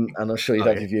 and I'm sure you'd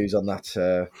have your views on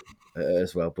that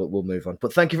as well. But we'll move on.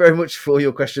 But thank you very much for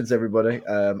your questions, everybody.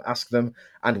 Ask them,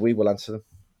 and we will answer them.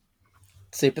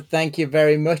 Super, thank you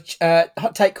very much.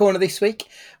 Hot Take Corner this week.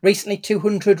 Recently,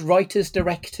 200 writers,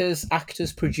 directors,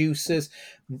 actors, producers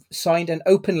signed an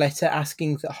open letter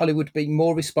asking that Hollywood be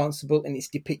more responsible in its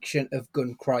depiction of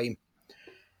gun crime.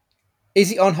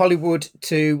 Is it on Hollywood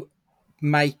to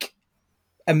make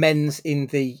amends in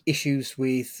the issues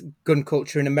with gun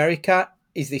culture in America?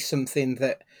 Is this something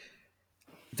that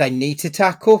they need to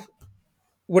tackle?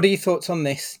 What are your thoughts on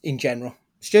this in general?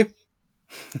 Stu?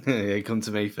 Yeah, come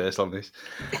to me first on this.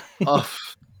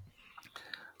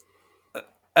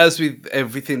 As with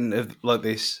everything like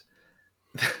this,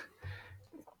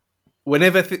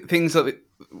 whenever things like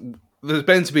there's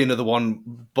bound to be another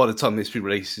one by the time this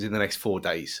releases in the next 4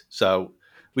 days. So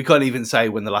we can't even say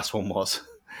when the last one was.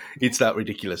 It's that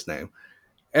ridiculous now.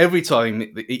 Every time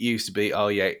it used to be, oh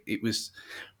yeah, it was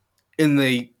in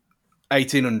the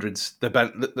 1800s. They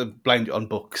blamed it on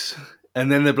books. And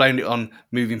then they blamed it on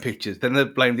moving pictures. Then they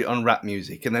blamed it on rap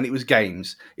music. And then it was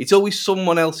games. It's always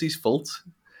someone else's fault.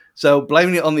 So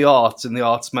blaming it on the arts and the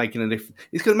arts making a difference,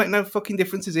 it's going to make no fucking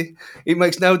difference, is it? It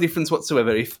makes no difference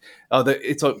whatsoever. If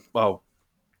it's like, well,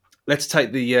 let's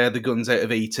take the guns out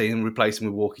of ET and replace them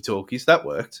with walkie-talkies. That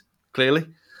worked, clearly.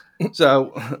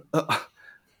 So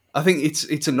I think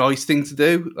it's a nice thing to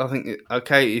do. I think,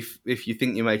 okay, if you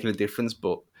think you're making a difference,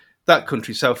 but that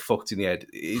country's so fucked in the head,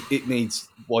 it needs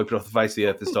wiping off the face of the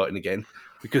earth and starting again,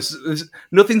 because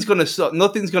nothing's going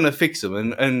to fix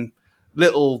them, and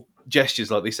little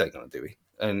gestures like this ain't going to do it.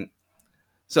 And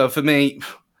so for me,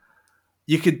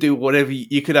 you could do whatever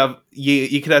you could have.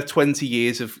 You could have 20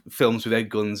 years of films without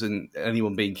guns and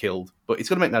anyone being killed, but it's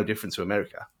going to make no difference to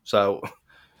America. So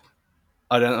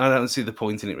I don't see the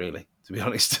point in it, really, to be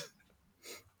honest.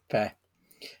 Fair.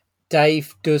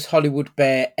 Dave, does Hollywood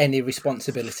bear any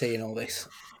responsibility in all this?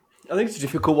 I think it's a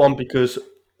difficult one because,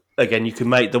 again, you can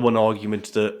make the one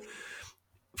argument that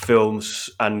films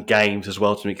and games as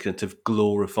well, to an extent, have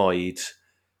glorified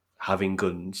having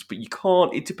guns, but you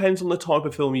can't. It depends on the type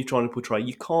of film you're trying to portray.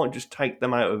 You can't just take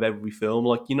them out of every film.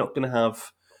 Like, you're not going to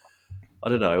have, I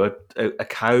don't know, a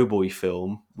cowboy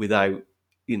film without,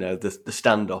 the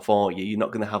standoff, are you? You're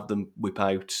not going to have them whip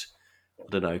out, I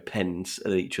don't know, pens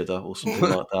at each other or something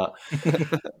like that.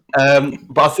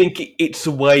 But I think it's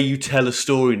the way you tell a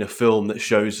story in a film that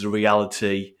shows the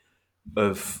reality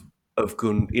of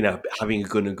gun, having a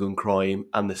gun and gun crime,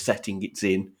 and the setting it's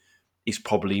in is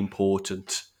probably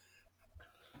important.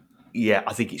 Yeah,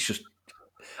 I think it's just.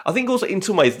 I think also in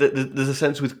some ways that there's a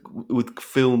sense with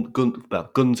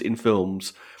guns in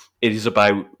films, it is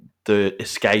about the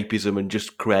escapism and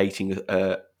just creating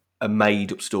a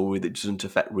made up story that doesn't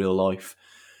affect real life.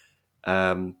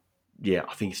 Yeah,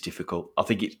 I think it's difficult. I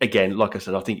think again, like I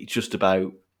said, I think it's just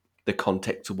about the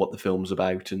context of what the film's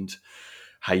about and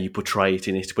how you portray it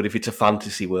in it. But if it's a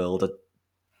fantasy world, I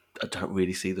don't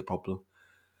really see the problem.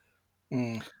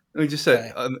 Let me just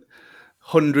say,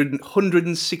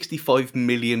 165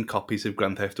 million copies of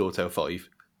Grand Theft Auto 5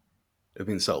 have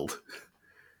been sold.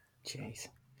 Jeez.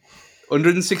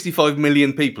 165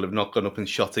 million people have not gone up and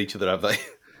shot each other, have they?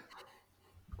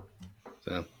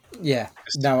 So, yeah,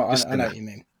 no, I know what you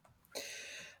mean.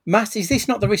 Matt, is this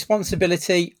not the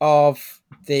responsibility of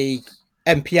the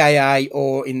MPAA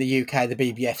or in the UK, the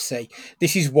BBFC?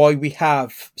 This is why we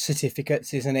have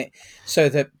certificates, isn't it? So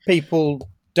that people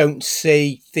don't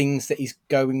see things that is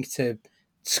going to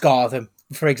scar them,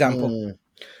 for example.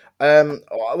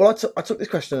 Well, I took this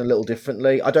question a little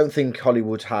differently. I don't think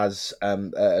Hollywood has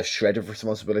a shred of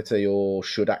responsibility or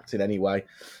should act in any way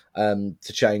to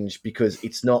change, because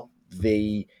it's not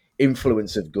the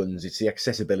influence of guns, it's the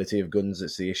accessibility of guns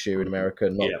that's the issue in America,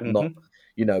 not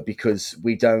because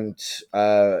we don't,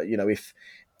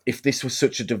 if this was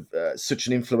such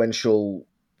an influential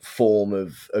form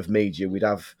of media, we'd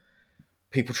have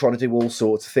people trying to do all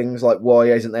sorts of things. Like,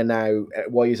 why isn't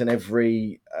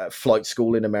every flight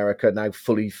school in America now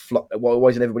fully? Why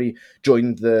isn't everybody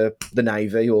joined the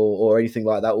Navy or anything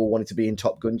like that, or wanted to be in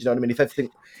Top Gun? Do you know what I mean? If everything,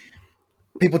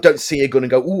 people don't see a gun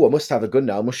and go, "Oh, I must have a gun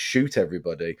now. I must shoot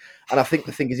everybody." And I think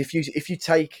the thing is, if you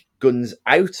take guns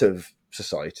out of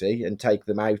society and take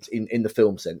them out in the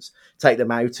film sense, take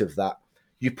them out of that,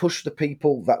 you push the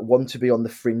people that want to be on the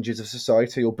fringes of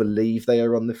society or believe they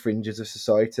are on the fringes of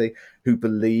society, who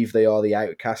believe they are the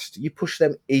outcast, you push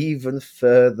them even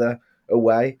further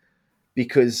away,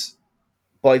 because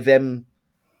by them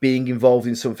being involved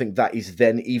in something that is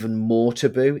then even more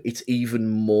taboo, it's even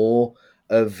more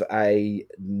of a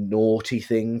naughty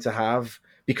thing to have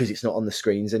because it's not on the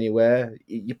screens anywhere.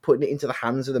 You're putting it into the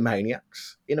hands of the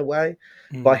maniacs in a way.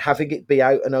 By having it be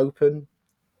out and open.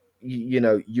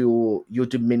 You're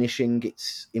diminishing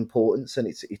its importance and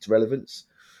its relevance.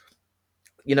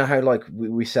 You know how, like,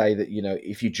 we say that,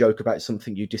 if you joke about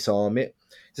something, you disarm it.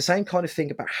 It's the same kind of thing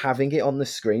about having it on the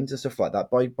screens and stuff like that.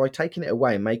 By taking it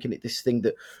away and making it this thing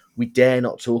that we dare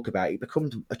not talk about, it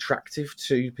becomes attractive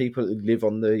to people who live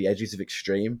on the edges of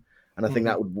extreme. And I think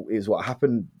that is what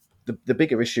happened. The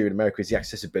bigger issue in America is the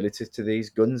accessibility to these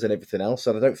guns and everything else.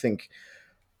 And I don't think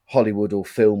Hollywood or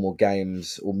film or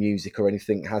games or music or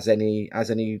anything has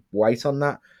any weight on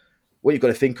that. What you've got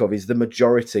to think of is the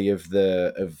majority of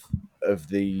the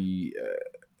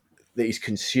that is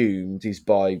consumed is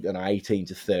by 18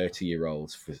 to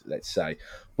 30-year-olds, let's say,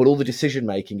 but all the decision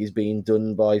making is being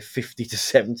done by 50 to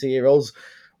 70-year-olds,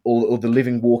 or the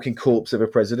living walking corpse of a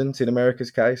president in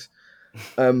America's case.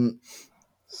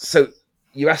 So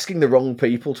you're asking the wrong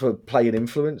people to play an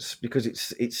influence, because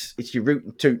it's your root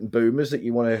and toot and boomers that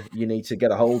you need to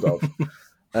get a hold of.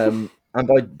 And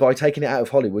by taking it out of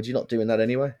Hollywood, you're not doing that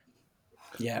anyway.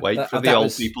 Yeah, Wait for the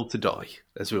old people to die,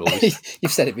 as we always.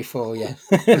 You've said it before, yeah.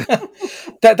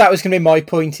 that was going to be my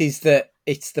point, is that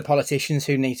it's the politicians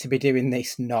who need to be doing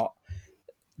this, not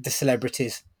the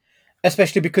celebrities.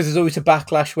 Especially because there's always a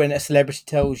backlash when a celebrity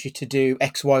tells you to do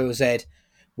X, Y, or Z.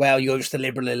 Well, you're just a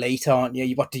liberal elite, aren't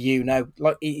you? What do you know?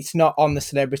 Like, it's not on the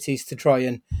celebrities to try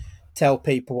and tell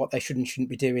people what they should and shouldn't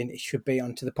be doing. It should be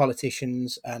onto the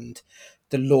politicians and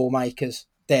the lawmakers.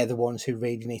 They're the ones who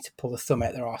really need to pull the thumb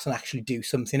out their arse and actually do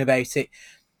something about it.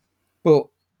 But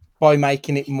by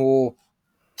making it more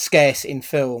scarce in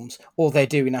films, all they're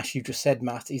doing, as you just said,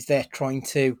 Matt, is they're trying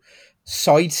to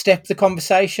sidestep the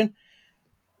conversation.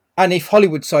 And if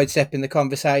Hollywood's sidestepping the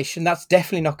conversation, that's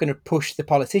definitely not going to push the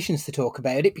politicians to talk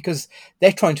about it, because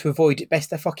they're trying to avoid it best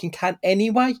they fucking can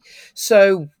anyway.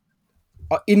 So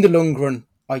in the long run,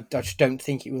 I just don't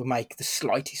think it will make the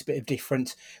slightest bit of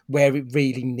difference where it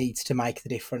really needs to make the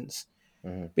difference.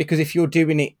 Mm-hmm. Because if you're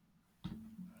doing it,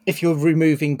 if you're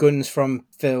removing guns from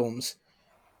films,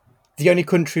 the only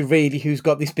country really who's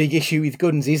got this big issue with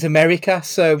guns is America.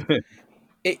 So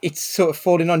it's sort of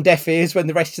falling on deaf ears when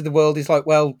the rest of the world is like,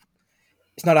 well,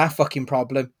 it's not our fucking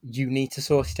problem. You need to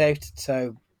sort it out.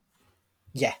 So,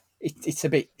 yeah, it's a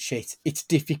bit shit. It's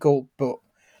difficult, but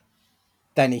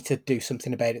they need to do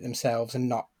something about it themselves and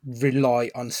not rely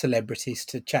on celebrities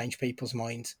to change people's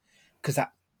minds, because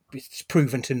it's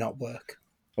proven to not work.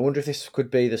 I wonder if this could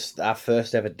be our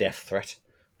first ever death threat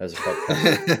as a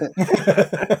podcast.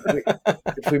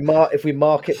 if we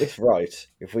market this right,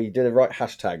 if we do the right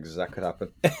hashtags, that could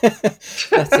happen. That's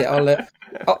it.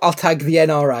 I'll tag the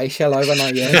NRA, shall I? When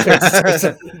I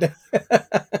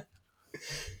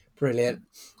Brilliant.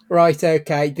 Right,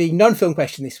 okay. The non-film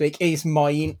question this week is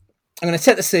mine. I'm going to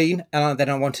set the scene, and then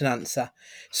I want an answer.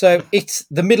 So it's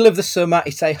the middle of the summer.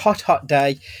 It's a hot, hot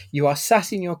day. You are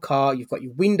sat in your car. You've got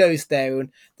your windows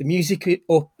down. The music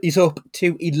is up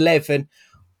to 11.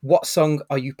 What song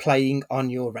are you playing on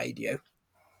your radio?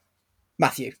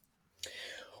 Matthew.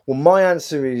 Well, my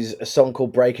answer is a song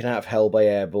called Breaking Out of Hell by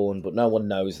Airborne, but no one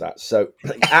knows that. So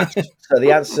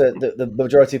the answer that the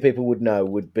majority of people would know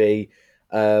would be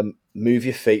Move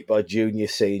Your Feet by Junior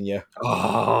Senior.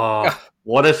 Oh,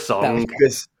 what a song.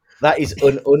 Because that is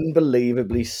an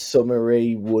unbelievably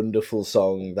summery, wonderful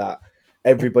song that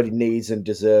everybody needs and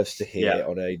deserves to hear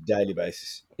on a daily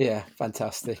basis. Yeah,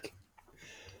 fantastic.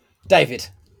 David.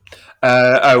 What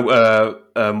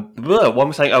am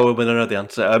I saying? Oh, I don't know the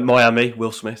answer. Miami,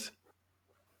 Will Smith.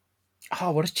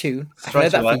 Oh, what a tune. I've Straight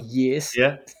heard that away. for years.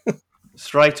 Yeah.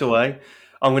 Straight away.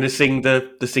 I'm going to sing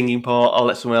the singing part. I'll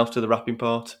let someone else do the rapping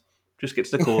part. Just get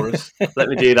to the chorus. Let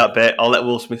me do that bit. I'll let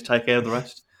Will Smith take care of the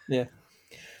rest. Yeah.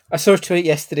 I saw a tweet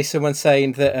yesterday, someone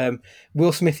saying that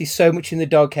Will Smith is so much in the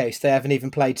doghouse they haven't even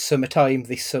played Summertime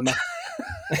this summer.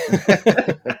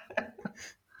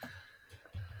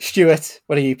 Stuart,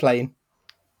 what are you playing?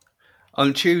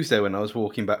 On Tuesday, when I was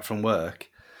walking back from work,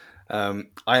 I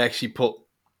actually put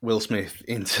Will Smith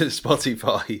into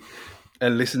Spotify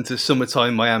and listened to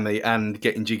Summertime Miami and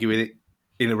Getting Jiggy With It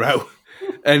in a row.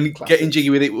 And Classics. Getting Jiggy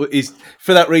With It is,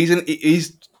 for that reason,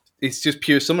 it's just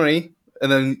pure summery.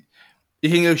 And then you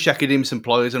can go Shaka Dims and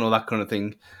Pliers and all that kind of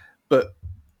thing. But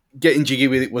Getting Jiggy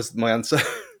With It was my answer.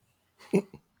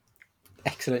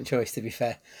 Excellent choice, to be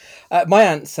fair. My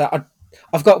answer,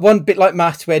 I've got one bit like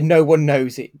Matt where no one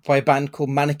knows it, by a band called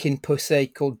Mannequin Pussy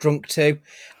called Drunk 2. And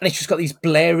it's just got these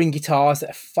blaring guitars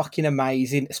that are fucking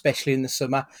amazing, especially in the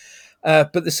summer.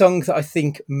 But the song that I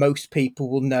think most people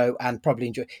will know and probably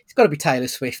enjoy, it's got to be Taylor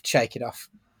Swift, Shake It Off.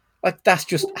 Like, that's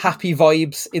just happy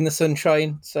vibes in the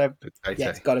sunshine. So, yeah,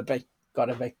 it's got to be. Got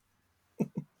to be.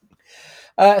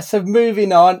 So,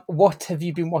 moving on, what have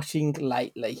you been watching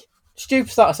lately? Stu,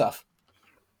 start us off.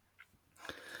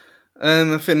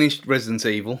 I finished Resident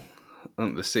Evil,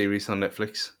 the series on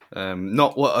Netflix.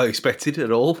 Not what I expected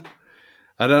at all.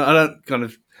 I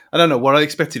don't know what I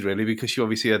expected really, because you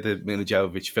obviously had the Mila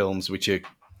Jovovich films, which are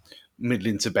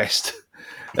middling to best,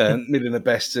 middling at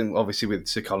best, and obviously with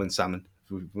Sir Colin Salmon,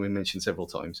 who we mentioned several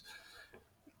times.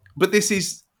 But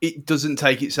it doesn't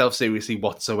take itself seriously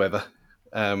whatsoever.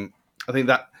 I think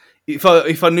that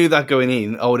if I knew that going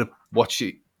in, I would have watched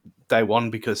it day one,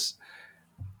 because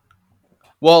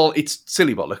while it's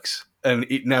silly bollocks and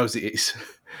it knows it is,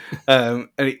 and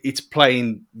it's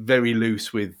playing very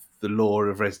loose with the lore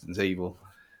of Resident Evil,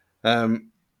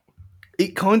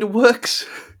 it kind of works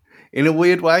in a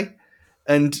weird way.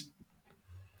 And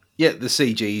yeah, the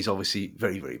CG is obviously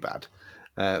very, very bad,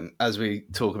 as we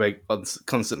talk about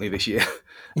constantly this year.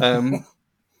 But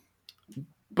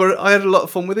I had a lot of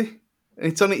fun with it.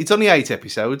 It's only 8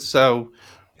 episodes, so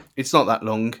it's not that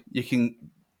long. You can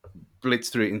blitz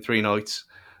through it in 3 nights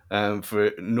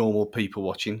for normal people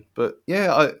watching. But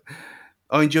yeah,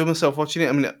 I enjoy myself watching it.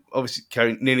 I mean, obviously,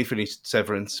 Karen nearly finished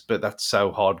Severance, but that's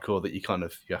so hardcore that you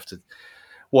have to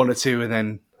 1 or 2 and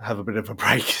then have a bit of a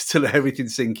break to let everything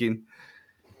sink in.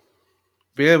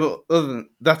 But yeah, but other than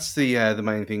that's the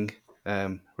main thing.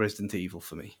 Resident Evil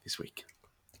for me this week.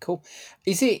 Cool.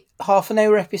 Is it half an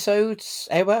hour episodes?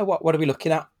 Hour? What are we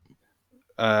looking at?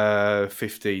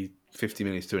 50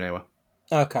 minutes to an hour.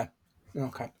 Okay.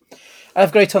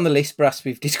 I've got it on the list, but as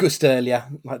we've discussed earlier,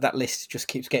 like, that list just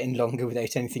keeps getting longer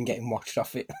without anything getting watched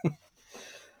off it.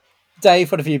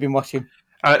 Dave, what have you been watching?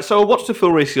 So I watched a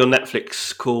film recently on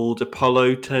Netflix called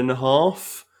Apollo 10.5. I don't know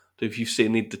if you've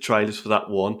seen the trailers for that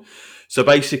one. So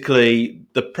basically,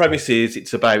 the premise is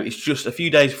it's just a few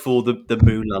days before the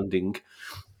moon landing,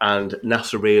 and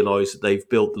NASA realised that they've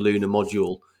built the lunar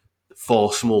module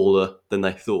far smaller than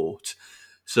they thought.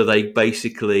 So they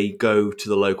basically go to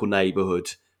the local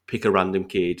neighbourhood, pick a random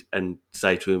kid and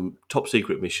say to him, top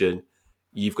secret mission,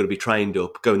 you've got to be trained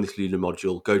up, go in this lunar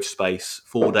module, go to space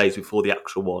 4 days before the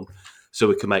actual one, so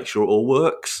we can make sure it all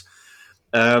works.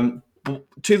 But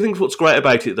 2 things what's great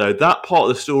about it, though, that part of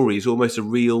the story is almost a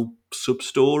real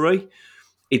sub-story.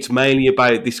 It's mainly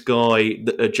about this guy,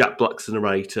 Jack Black's the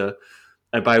narrator,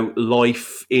 about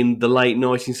life in the late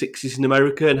 1960s in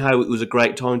America and how it was a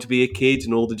great time to be a kid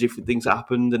and all the different things that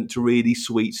happened. And it's a really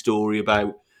sweet story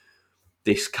about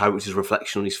this character's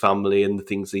reflection on his family and the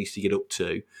things they used to get up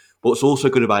to. But what's also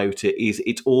good about it is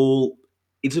it's almost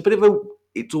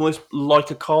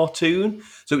like a cartoon.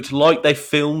 So it's like they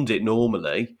filmed it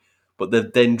normally, but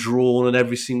they've then drawn on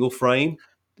every single frame.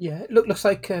 Yeah, it looks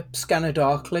like a Scanner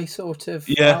Darkly sort of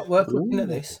Yeah. artwork. Looking at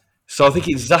this. So I think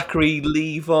it's Zachary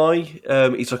Levi.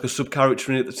 He's like a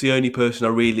sub-character in it. That's the only person I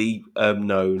really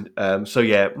known. So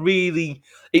yeah, really,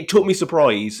 it took me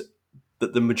surprise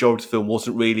that the majority of the film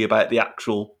wasn't really about the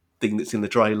actual thing that's in the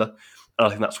trailer. And I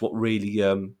think that's what really,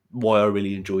 why I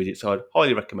really enjoyed it. So I'd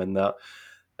highly recommend that.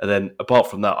 And then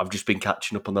apart from that, I've just been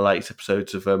catching up on the latest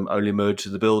episodes of Only Murders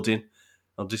in the Building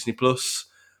on Disney+.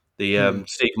 The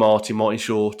Steve Martin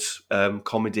Short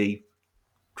comedy,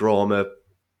 drama,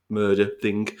 murder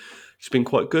thing. It's been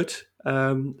quite good.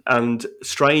 And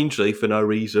strangely, for no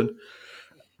reason,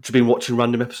 I've been watching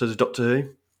random episodes of Doctor Who,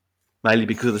 mainly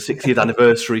because of the 60th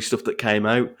anniversary stuff that came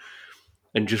out,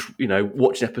 and just,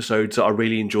 watching episodes that I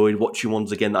really enjoyed, watching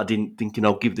ones again that I didn't, thinking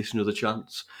I'll give this another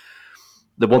chance.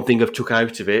 The one thing I've took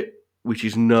out of it, which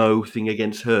is no thing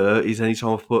against her, is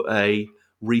anytime I've put a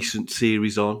recent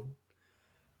series on,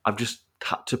 I've just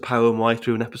had to power my way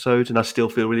through an episode, and I still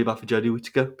feel really bad for Jodie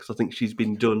Whittaker because I think she's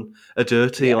been done a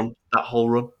dirty on that whole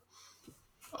run.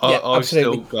 I've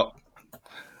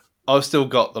I've still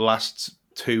got the last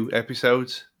 2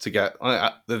 episodes to get.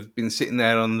 They've been sitting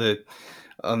there on the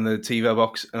TiVo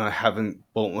box, and I haven't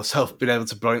been able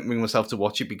to bring myself to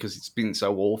watch it because it's been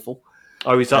so awful.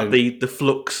 Oh, is that the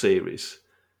Flux series?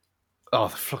 Oh,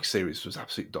 the Flux series was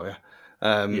absolutely dire.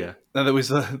 Yeah. No, there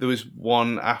was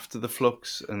one after the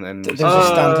Flux, and then There was a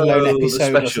standalone the episode,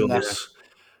 special, wasn't there? yes.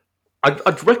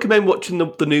 I'd recommend watching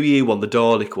the New Year one, the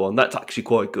Dalek one. That's actually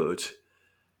quite good.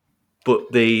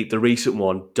 But the recent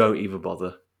one, don't even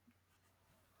bother.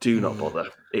 Do not bother.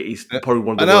 It is probably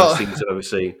one of the worst things I've ever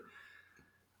seen.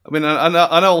 I mean, I know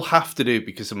I'll have to do it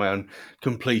because of my own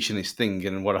completionist thing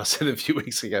and what I said a few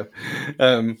weeks ago.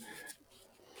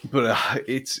 But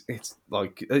it's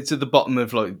like it's at the bottom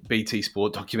of like BT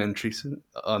Sport documentaries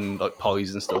on like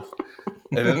pies and stuff.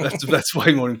 And that's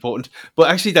way more important.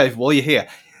 But actually, Dave, while you're here,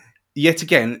 yet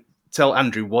again, tell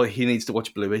Andrew why he needs to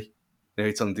watch Bluey. No,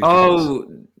 it's on Disney+.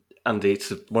 Oh, Andy,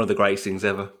 it's one of the greatest things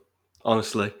ever.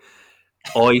 Honestly,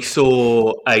 I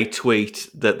saw a tweet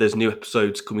that there's new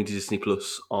episodes coming to Disney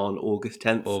Plus on August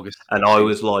 10th, and I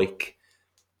was like,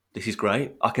 "This is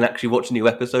great! I can actually watch new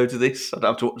episodes of this. I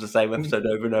don't have to watch the same episode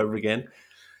over and over again."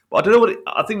 But I don't know what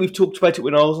I think we've talked about it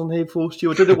when I was on here before, Stu.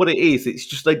 I don't know what it is. It's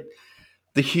just like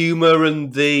the humour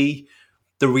and the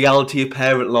reality of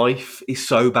parent life is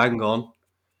so bang on.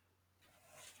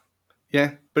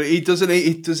 Yeah, but it doesn't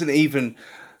even.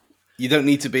 You don't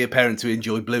need to be a parent to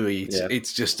enjoy Bluey.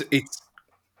 It's just.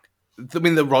 I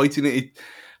mean, the writing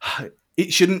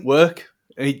it shouldn't work.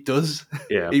 It does.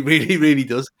 Yeah, it really, really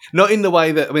does. Not in the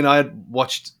way that I had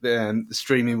watched the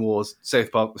Streaming Wars,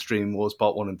 South Park, the Streaming Wars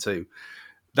Part 1 and 2.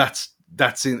 That's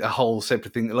in a whole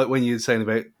separate thing. Like when you're saying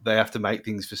about they have to make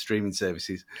things for streaming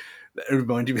services, it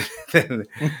reminded me.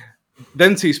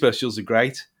 Them 2 specials are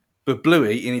great, but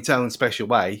Bluey, in its own special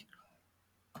way,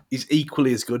 is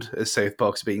equally as good as South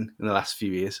Park's been in the last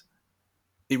few years.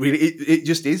 It really, it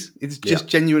just is. It's just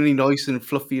genuinely nice and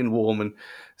fluffy and warm. And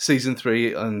season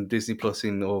 3 on Disney Plus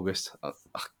in August.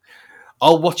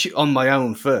 I'll watch it on my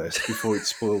own first before it's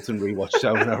spoiled and rewatched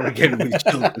over and over again with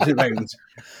children around.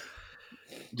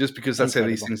 Just because that's how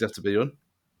these things have to be done.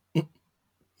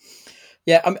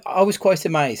 Yeah, I was quite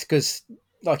amazed because,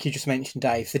 like you just mentioned,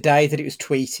 Dave, the day that it was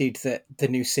tweeted that the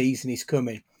new season is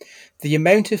coming, the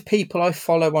amount of people I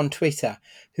follow on Twitter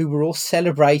who were all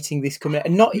celebrating this coming,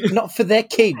 and not for their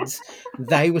kids,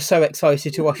 they were so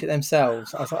excited to watch it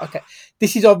themselves. I was like, okay,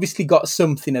 this has obviously got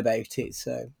something about it,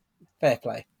 so fair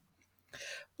play.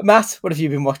 Matt, what have you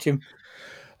been watching?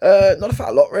 Not a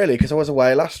fat lot, really, because I was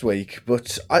away last week.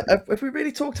 But have we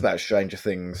really talked about Stranger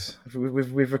Things?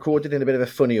 We've recorded in a bit of a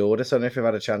funny order, so I don't know if we've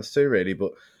had a chance to, really.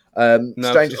 But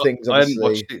Stranger Things, obviously... I haven't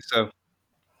watched it, so...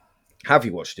 Have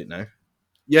you watched it now?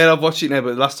 Yeah, I've watched it now,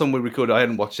 but last time we recorded, I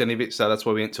hadn't watched any of it, so that's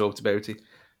why we ain't talked about it.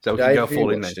 So we can go full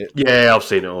in there. Yeah, I've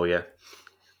seen it all, yeah.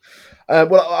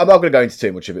 Well, I'm not going to go into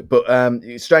too much of it, but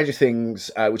Stranger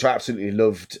Things, which I absolutely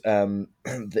loved,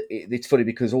 it's funny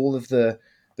because all of the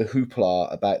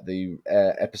hoopla about the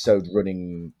episode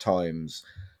running times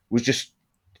was just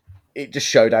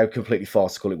showed how completely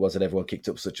farcical it was, and everyone kicked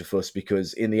up such a fuss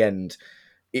because in the end,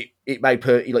 it made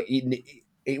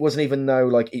it wasn't even though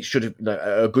like it should have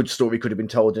a good story could have been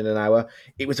told in an hour.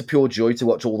 It was a pure joy to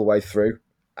watch all the way through,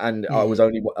 and I was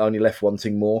only left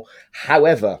wanting more.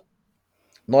 However,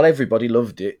 not everybody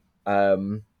loved it. I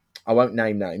won't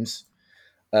name names.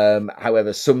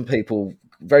 However, some people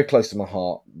very close to my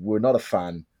heart were not a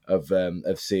fan of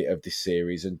this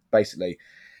series, and basically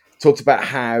talked about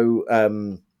how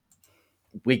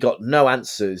we got no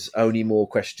answers, only more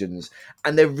questions.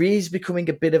 And there is becoming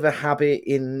a bit of a habit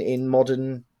in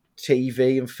modern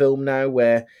TV and film now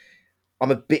where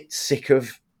I'm a bit sick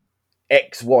of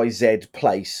XYZ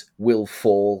place will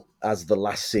fall as the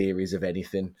last series of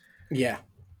anything. Yeah.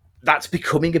 That's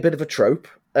becoming a bit of a trope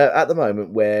at the moment,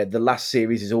 where the last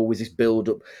series is always this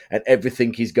build-up and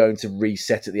everything is going to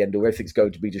reset at the end, or everything's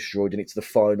going to be destroyed, and it's the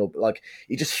final. Like,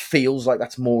 it just feels like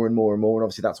that's more and more and more, and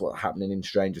obviously that's what's happening in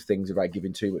Stranger Things without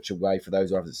giving too much away for those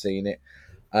who haven't seen it.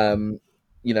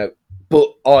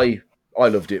 But I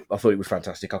loved it. I thought it was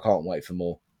fantastic. I can't wait for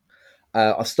more.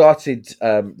 I started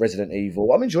Resident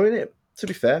Evil. I'm enjoying it, to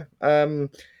be fair.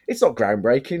 It's not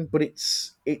groundbreaking, but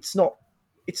it's not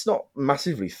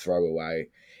massively throwaway.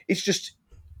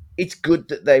 It's good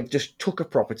that they've just took a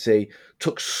property,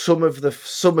 took some of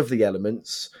the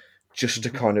elements, just to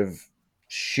kind of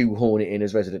shoehorn it in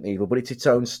as Resident Evil, but it's its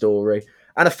own story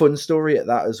and a fun story at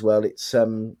that as well. It's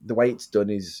the way it's done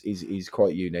is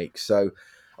quite unique. So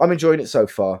I'm enjoying it so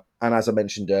far. And as I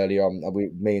mentioned earlier,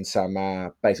 me and Sam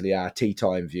are basically our tea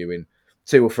time viewing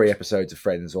 2 or 3 episodes of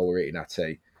Friends while we're eating our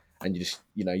tea. and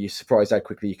you're surprised how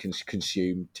quickly you can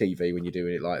consume TV when you're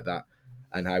doing it like that,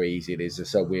 and how easy it is. And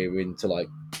so we're into like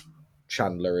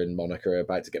Chandler and Monica are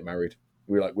about to get married.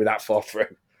 We're that far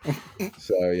through.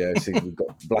 So yeah, so we've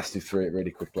got blasted through it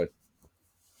really quickly.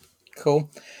 Cool.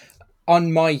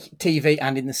 On my TV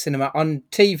and in the cinema. On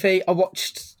TV, I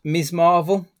watched Ms.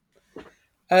 Marvel.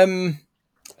 Like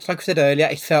I said earlier,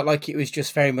 it felt like it was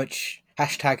just very much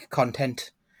hashtag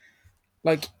content.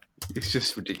 Like It's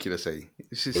just ridiculous.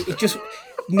 It's just it just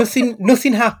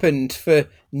nothing happened for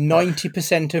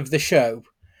 90% of the show,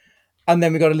 and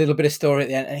then we got a little bit of story at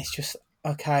the end, and it's just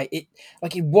okay. It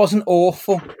wasn't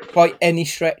awful by any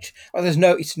stretch.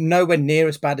 It's nowhere near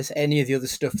as bad as any of the other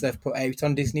stuff they've put out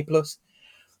on Disney Plus.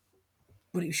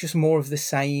 But it was just more of the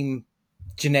same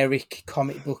generic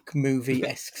comic book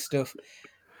movie-esque stuff.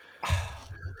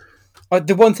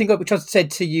 The one thing which I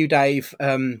said to you, Dave,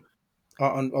 on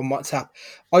WhatsApp,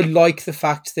 I like the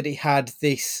fact that it had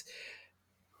this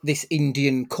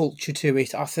Indian culture to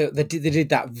it. I thought they did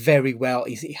that very well.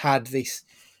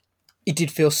 It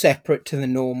did feel separate to the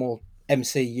normal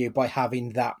MCU by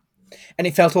having that. And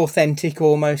it felt authentic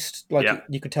almost,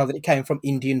 you could tell that it came from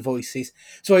Indian voices.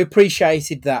 So I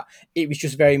appreciated that. It was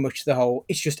just very much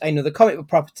it's just another comic book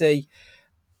property,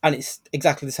 and it's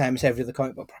exactly the same as every other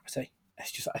comic book property.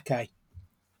 It's just okay.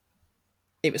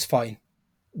 It was fine.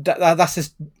 That's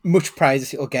as much praise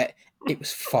as it'll get. It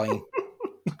was fine.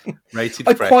 rated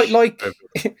I fresh. quite like...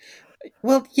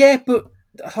 Well, yeah, but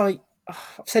I've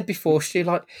said before,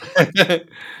 Stu,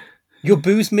 your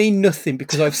boos mean nothing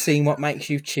because I've seen what makes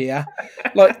you cheer.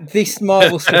 Like, this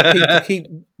Marvel stuff, people keep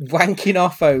wanking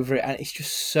off over it, and it's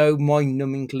just so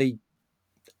mind-numbingly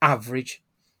average.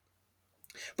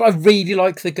 But I really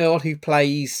like the girl who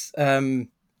plays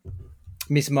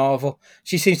Ms. Marvel.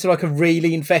 She seems to like a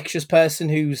really infectious person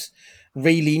who's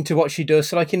really into what she does.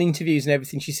 So, like, in interviews and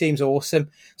everything, she seems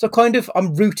awesome. So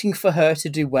I'm rooting for her to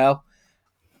do well.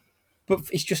 But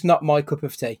it's just not my cup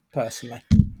of tea, personally.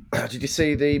 Did you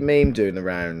see the meme doing the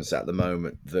rounds at the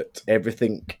moment that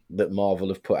everything that Marvel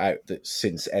have put out that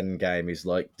since Endgame is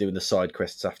like doing the side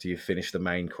quests after you finish the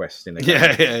main quest in a game?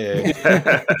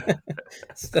 Yeah.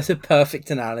 That's a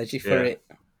perfect analogy for it.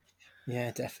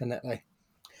 Yeah, definitely.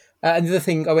 Another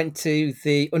thing, I went to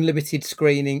the unlimited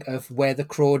screening of Where the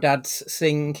Crawdads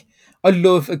Sing. I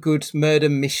love a good murder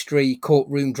mystery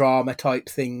courtroom drama type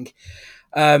thing.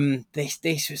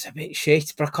 This was a bit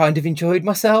shit, but I kind of enjoyed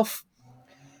myself.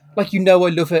 I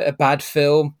love a bad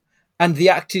film, and the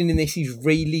acting in this is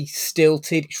really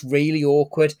stilted. It's really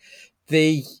awkward.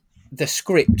 The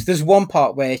script, there's one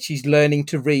part where she's learning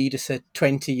to read as a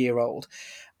 20-year-old,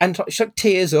 and she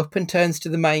tears up and turns to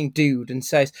the main dude and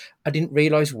says, "I didn't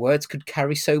realise words could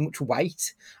carry so much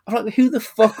weight." I'm like, who the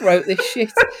fuck wrote this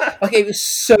shit? It was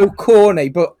so corny,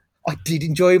 but I did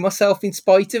enjoy myself in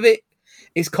spite of it.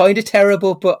 It's kind of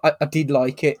terrible, but I did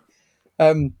like it.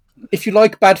 If you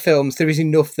like bad films, there is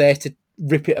enough there to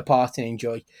rip it apart and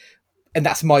enjoy. And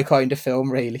that's my kind of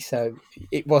film, really. So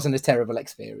it wasn't a terrible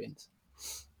experience.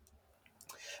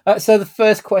 So the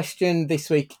first question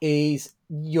this week is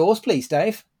yours, please,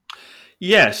 Dave.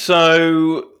 Yeah,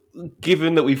 so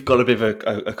given that we've got a bit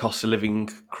of a cost of living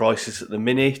crisis at the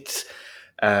minute,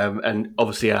 and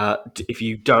obviously if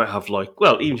you don't have even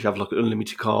if you have an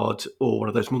unlimited card or one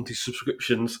of those monthly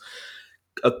subscriptions,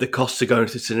 the costs of going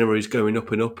to the cinema is going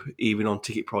up and up, even on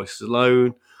ticket prices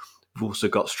alone. We've also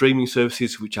got streaming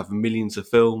services which have millions of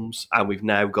films, and we've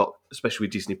now got, especially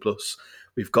with Disney Plus,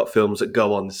 we've got films that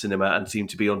go on the cinema and seem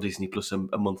to be on Disney Plus a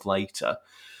month later.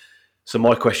 So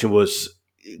my question was,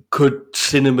 what could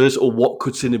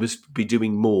cinemas be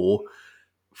doing more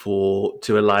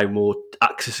to allow more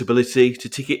accessibility to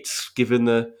tickets, given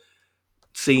the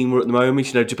scene we're at the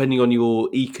moment? Depending on your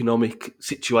economic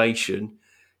situation,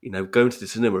 going to the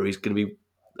cinema is going to be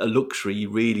a luxury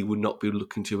you really would not be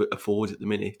looking to afford at the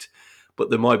minute. But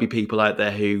there might be people out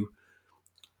there who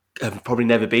have probably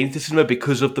never been to the cinema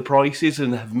because of the prices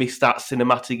and have missed that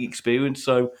cinematic experience.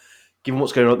 So, given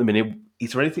what's going on at the minute,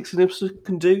 is there anything cinemas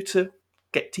can do to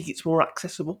get tickets more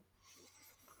accessible?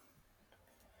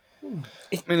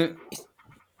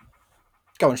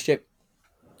 Go on, Stu.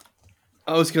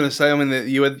 I was going to say,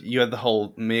 you had the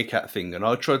whole Meerkat thing, and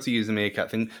I tried to use the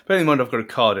Meerkat thing. Bear in mind, I've got a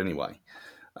card anyway,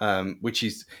 which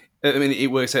is,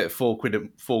 it works out at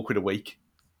 £4 a week.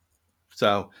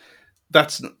 So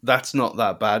that's not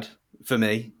that bad for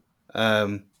me,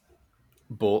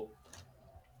 but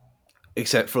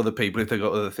except for other people, if they've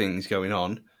got other things going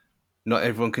on, not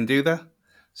everyone can do that.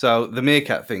 So the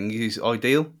Meerkat thing is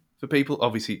ideal for people.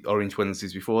 Obviously, Orange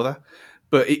Wednesdays before that.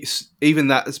 But even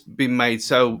that has been made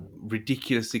so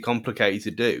ridiculously complicated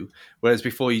to do. Whereas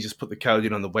before, you just put the code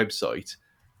in on the website,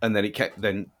 and then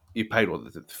then you paid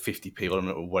what, the 50p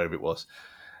or whatever it was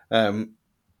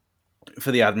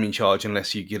for the admin charge,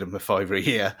 unless you give them a fiver a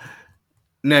year.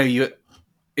 Now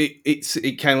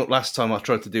it came up last time I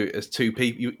tried to do it as two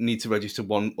people. You need to register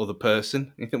one other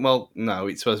person. You think, well, no,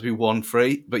 it's supposed to be one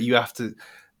free, but you have to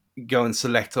go and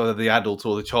select either the adult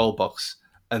or the child box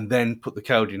and then put the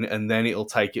code in, and then it'll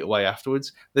take it away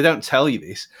afterwards. They don't tell you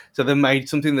this. So they made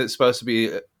something that's supposed to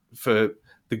be for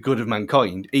the good of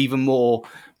mankind even more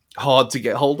hard to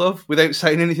get hold of without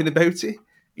saying anything about it.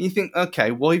 And you think,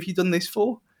 okay, why have you done this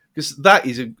for? Because that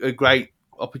is a great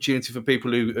opportunity for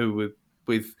people who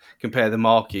with Compare the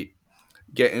Market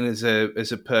getting as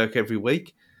a perk every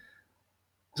week.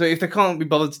 So if they can't be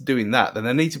bothered doing that, then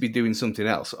they need to be doing something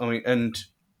else. I mean, and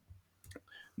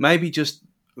maybe just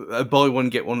a buy one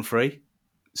get one free,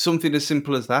 something as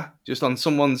simple as that. Just on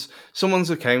someone's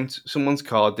account, someone's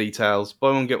card details,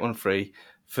 buy one get one free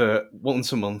for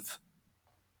once a month.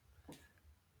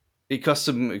 It costs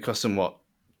them what,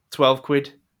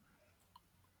 £12?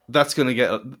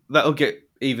 That'll get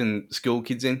even school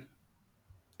kids in.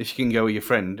 If you can go with your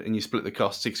friend and you split the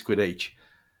cost £6 each,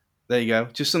 there you go.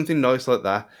 Just something nice like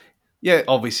that. Yeah,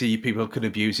 obviously people could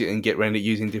abuse it and get around it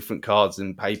using different cards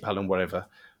and PayPal and whatever,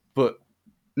 but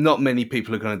not many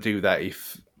people are going to do that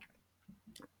if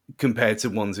compared to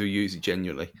ones who use it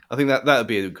genuinely. I think that would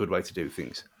be a good way to do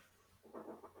things.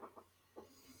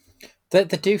 They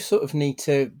do sort of need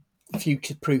to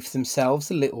future-proof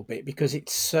themselves a little bit, because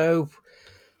it's so...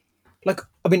 Like,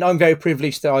 I mean, I'm very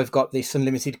privileged that I've got this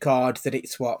unlimited card that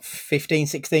it's, 15,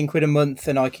 16 quid a month,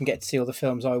 and I can get to see all the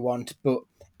films I want. But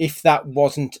if that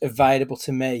wasn't available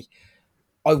to me,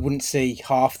 I wouldn't see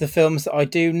half the films that I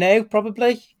do now,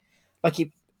 probably. Like,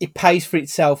 it pays for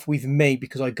itself with me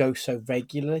because I go so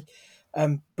regularly.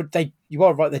 But you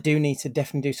are right, they do need to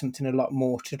definitely do something a lot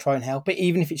more to try and help it,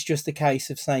 even if it's just a case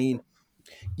of saying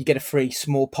you get a free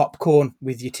small popcorn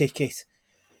with your ticket.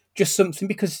 Just something,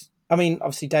 because, I mean,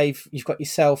 obviously, Dave, you've got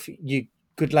yourself, your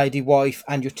good lady wife,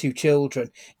 and your 2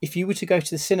 children. If you were to go to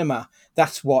the cinema,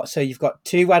 that's what? So you've got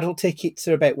 2 adult tickets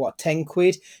are about, 10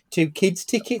 quid? 2 kids'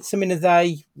 tickets, I mean, are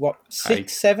they,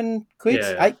 6, 7 quid?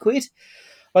 Yeah. 8 quid?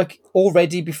 Like,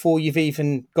 already before you've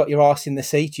even got your arse in the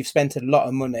seat, you've spent a lot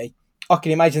of money. I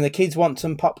can imagine the kids want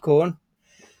some popcorn.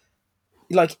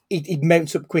 Like, it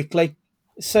mounts up quickly.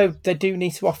 So they do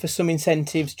need to offer some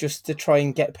incentives just to try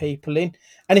and get people in.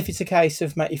 And if it's a case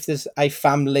of, if there's a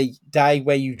family day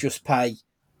where you just pay,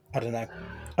 I don't know,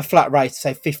 a flat rate,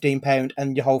 say £15,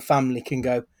 and your whole family can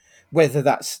go, whether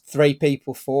that's 3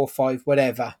 people, 4, 5,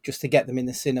 whatever, just to get them in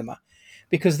the cinema.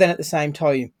 Because then at the same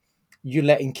time, you're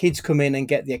letting kids come in and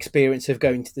get the experience of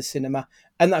going to the cinema.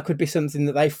 And that could be something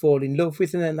that they fall in love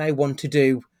with and then they want to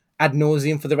do ad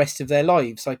nauseum for the rest of their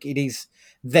lives. Like, it is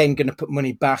then going to put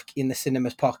money back in the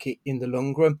cinema's pocket in the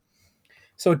long run.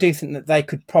 So I do think that they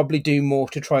could probably do more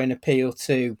to try and appeal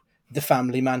to the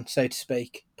family man, so to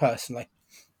speak, personally.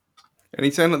 And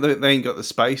it sounds like they ain't got the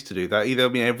space to do that either. I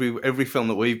mean, every film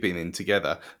that we've been in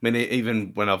together, I mean,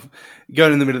 even when I've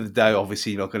gone in the middle of the day,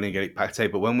 obviously you're not going to get it packed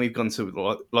out. But when we've gone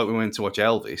to, like we went to watch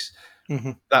Elvis,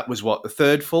 that was the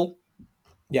third full?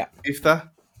 Yeah. If that.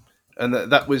 And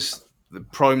that was the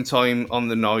prime time on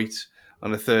the night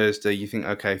on a Thursday. You think,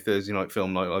 okay, Thursday night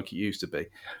film night like it used to be.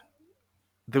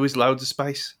 There was loads of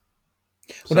space.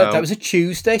 Well, no, that was a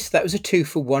Tuesday, so that was a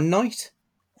 2-for-1 night.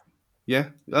 Yeah.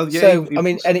 Oh, yeah. So, I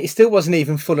mean, and it still wasn't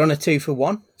even full on a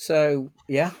 2-for-1. So,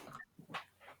 yeah.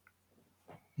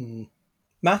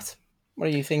 Matt, what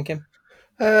are you thinking?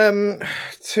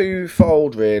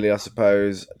 Twofold, really, I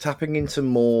suppose. Tapping into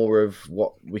more of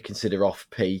what we consider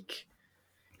off-peak.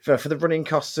 For the running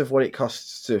costs of what it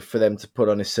costs for them to put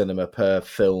on a cinema per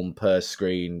film, per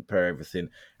screen, per everything.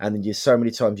 And then so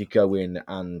many times you go in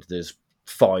and there's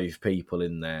 5 people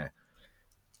in there.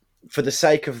 For the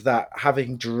sake of that,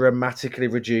 having dramatically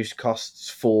reduced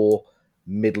costs for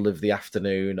middle of the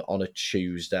afternoon on a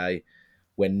Tuesday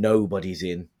when nobody's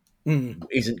in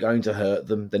isn't going to hurt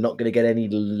them. They're not going to get any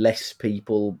less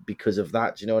people because of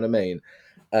that. Do you know what I mean?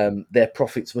 Their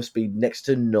profits must be next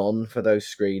to none for those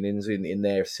screenings in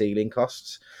their ceiling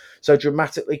costs. So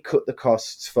dramatically cut the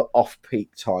costs for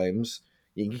off-peak times.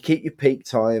 You can keep your peak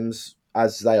times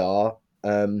as they are.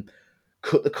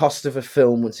 Cut the cost of a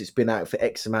film once it's been out for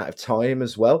X amount of time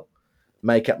as well.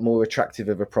 Make it more attractive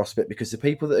of a prospect, because the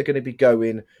people that are going to be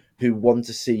going who want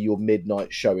to see your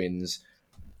midnight showings,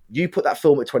 you put that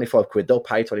film at 25 quid, they'll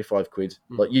pay 25 quid.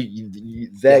 Like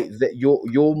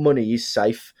your money is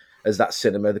safe as that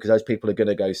cinema, because those people are going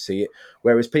to go see it.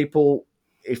 Whereas people,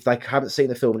 if they haven't seen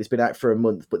the film and it's been out for a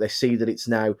month, but they see that it's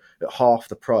now at half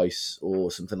the price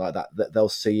or something like that, that they'll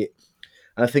see it.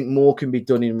 And I think more can be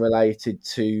done in related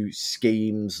to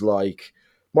schemes like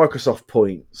Microsoft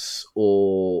points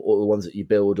or the ones that you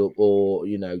build up, or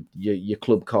your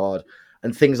club card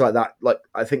and things like that. Like,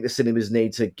 I think the cinemas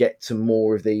need to get to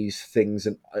more of these things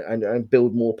and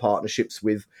build more partnerships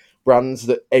with brands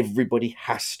that everybody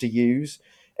has to use.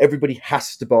 Everybody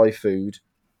has to buy food.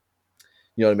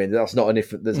 You know what I mean? That's not an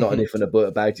if. There's not an if and a but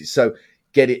about it. So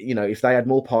get it. If they had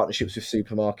more partnerships with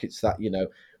supermarkets, that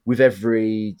with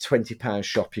every £20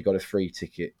 shop you got a free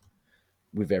ticket.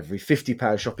 With every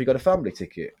 £50 shop you got a family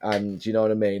ticket, and you know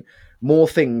what I mean. More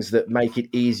things that make it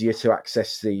easier to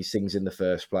access these things in the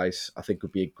first place, I think,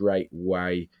 would be a great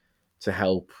way to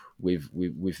help with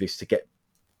this, to get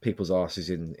people's asses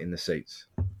in the seats.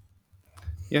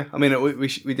 Yeah, I mean, we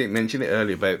didn't mention it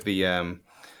earlier about the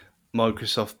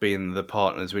Microsoft being the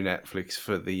partners with Netflix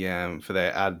for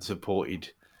their ad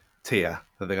supported tier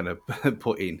that they're going to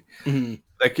put in.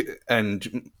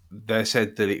 And they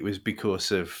said that it was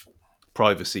because of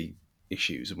privacy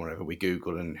issues and whatever with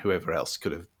Google and whoever else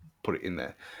could have put it in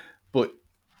there. But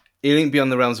it ain't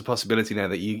beyond the realms of possibility now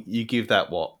that you give that,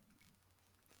 a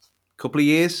couple of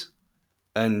years,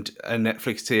 and a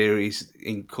Netflix tier is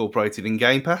incorporated in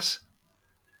Game Pass.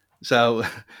 So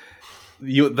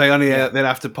they only then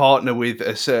have to partner with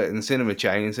a certain cinema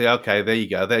chain and say, okay, there you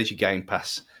go, there's your Game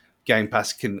Pass. Game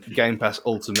Pass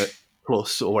Ultimate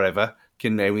Plus or whatever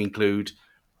can now include.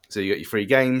 So you get your free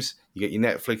games, you get your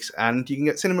Netflix, and you can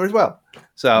get cinema as well.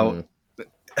 So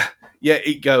yeah,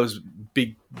 it goes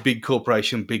big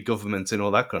corporation, big government, and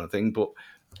all that kind of thing. But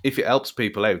if it helps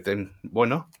people out, then why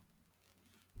not?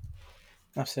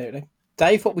 Absolutely.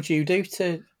 Dave, what would you do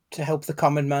to help the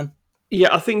common man?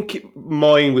 Yeah, I think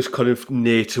mine was kind of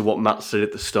near to what Matt said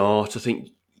at the start. I think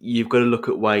you've got to look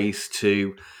at ways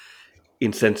to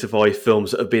incentivize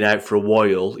films that have been out for a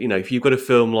while. If you've got a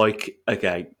film like,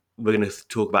 okay, we're going to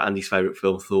talk about Andy's favourite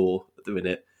film, Thor, at the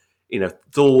minute.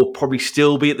 Thor will probably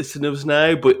still be at the cinemas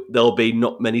now, but there'll be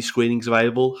not many screenings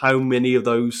available. How many of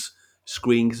those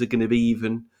screenings are going to be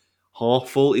even half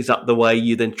full? Is that the way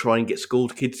you then try and get school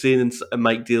kids in and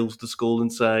make deals with the school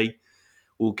and say,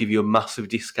 we'll give you a massive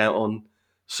discount on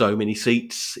so many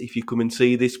seats if you come and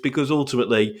see this? Because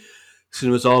ultimately,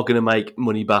 cinemas are going to make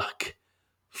money back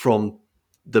from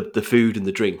the food and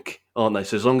the drink, aren't they?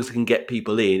 So as long as they can get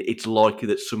people in, it's likely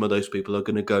that some of those people are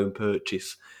going to go and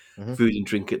purchase food and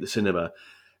drink at the cinema.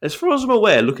 As far as I'm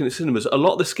aware, looking at cinemas, a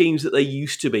lot of the schemes that they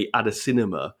used to be at a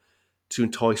cinema to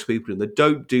entice people in, they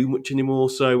don't do much anymore.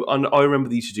 So I remember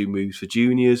they used to do movies for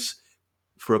juniors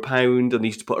for £1, and they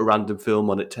used to put a random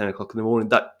film on at 10 o'clock in the morning.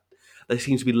 That there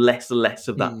seems to be less and less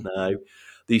of that now.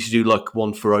 They used to do like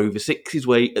one for over sixes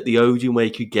where at the Odeon where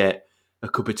you could get a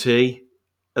cup of tea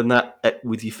and that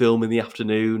with your film in the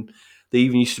afternoon. There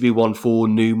even used to be one for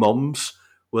new moms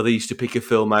where they used to pick a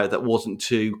film out that wasn't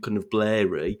too kind of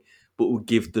blary, but would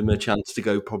give them a chance to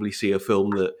go probably see a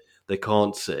film that they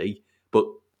can't see. But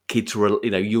kids were,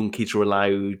 young kids were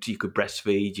allowed. You could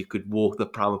breastfeed. You could walk the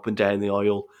pram up and down the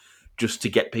aisle just to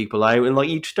get people out. And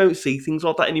you just don't see things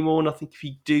like that anymore. And I think if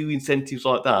you do incentives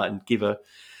like that and give a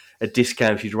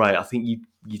discounted rate, I think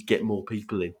you'd get more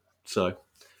people in. So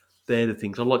they're the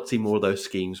things. I'd like to see more of those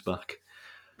schemes back.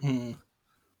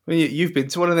 Well, you've been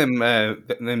to one of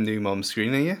them new mom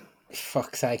screening, yeah?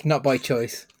 Fuck's sake, not by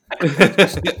choice.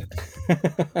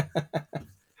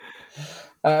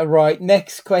 Right,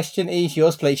 next question is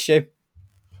yours, please, Stu.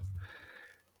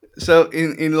 So,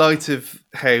 in light of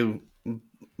how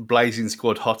blazing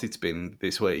squad hot it's been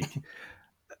this week,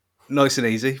 nice and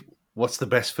easy, what's the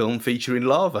best film featuring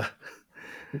lava?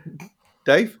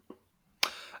 Dave?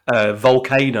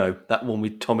 Volcano, that one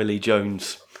with Tommy Lee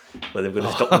Jones, where they're going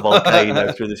to stop the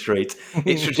volcano through the street.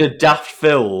 It's such a daft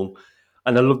film,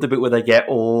 and I love the bit where they get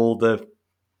all the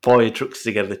fire trucks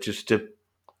together just to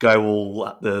go all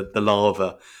at the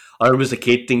lava. I remember as a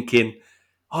kid thinking,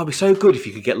 it'd be so good if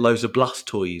you could get loads of blast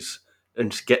toys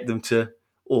and just get them to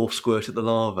all squirt at the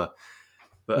lava.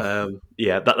 But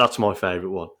that's my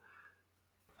favourite one.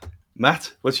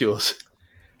 Matt, what's yours?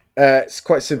 It's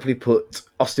quite simply put,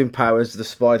 Austin Powers, the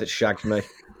spy that shagged me.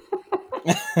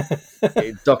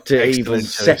 Dr.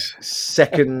 Evil's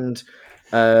second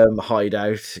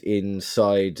hideout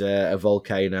inside a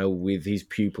volcano with his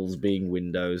pupils being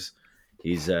windows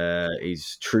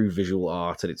is true visual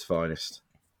art at its finest.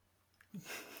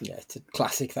 Yeah, it's a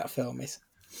classic, that film is.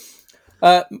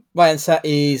 My answer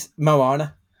is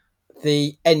Moana.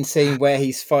 The end scene where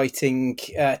he's fighting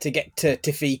to get to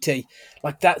Te Fiti.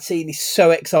 Like, that scene is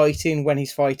so exciting when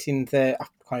he's fighting I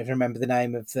can't even remember the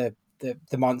name of the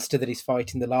monster that he's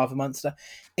fighting, the lava monster.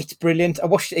 It's brilliant. I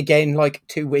watched it again like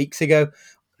 2 weeks ago.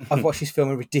 I've watched this film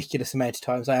a ridiculous amount of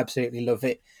times. I absolutely love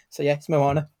it. So yeah, it's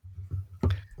Moana.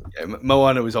 Yeah,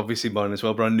 Moana was obviously mine as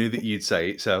well, but I knew that you'd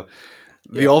say it. So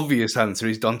the obvious answer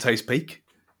is Dante's Peak,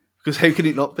 because how can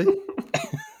it not be?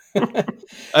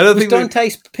 I don't Was think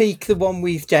Dante's Peak the one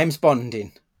with James Bond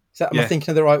in? Am I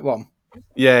thinking of the right one?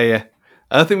 Yeah.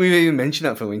 I don't think we've even mentioned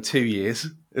that film in 2 years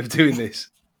of doing this.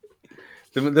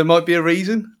 There might be a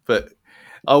reason, but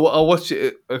I watched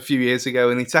it a few years ago,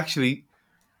 and it's actually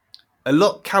a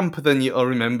lot camper than I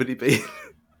remembered it being.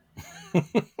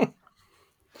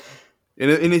 in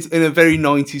a very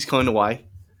 90s kind of way.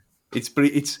 It's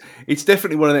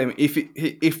definitely one of them.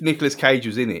 If Nicolas Cage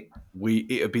was in it,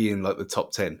 it'd be in like the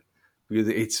top 10, because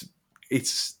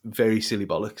it's very silly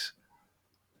bollocks.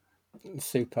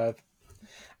 Superb.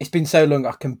 It's been so long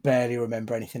I can barely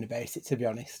remember anything about it, to be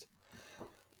honest.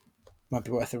 Might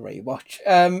be worth a rewatch.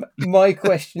 My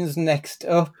question's next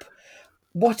up.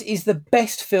 What is the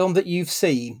best film that you've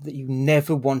seen that you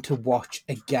never want to watch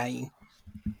again?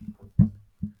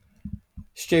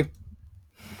 Stu?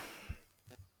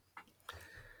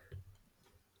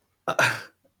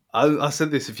 I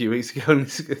said this a few weeks ago, and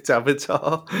it's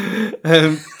Avatar.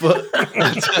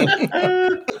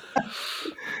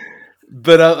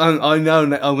 But I know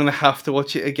I'm going to have to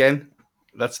watch it again.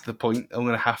 That's the point. I'm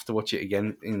going to have to watch it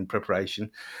again in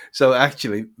preparation. So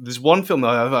actually, there's one film that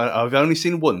I've only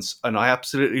seen once, and I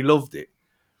absolutely loved it.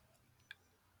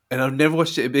 And I've never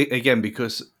watched it again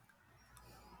because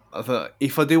I thought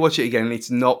if I do watch it again,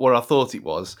 it's not what I thought it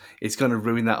was. It's going to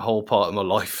ruin that whole part of my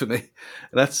life for me.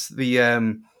 And that's the a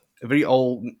very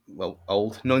old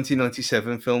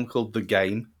 1997 film called The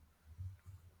Game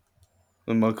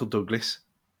with Michael Douglas,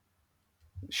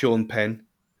 Sean Penn,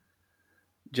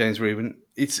 James Reuben.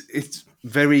 It's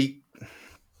very.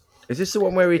 Is this the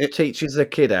one where he teaches a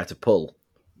kid how to pull?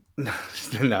 No,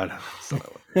 it's not that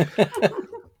one.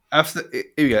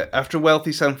 Here we go. After a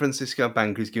wealthy San Francisco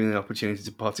banker is given the opportunity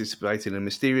to participate in a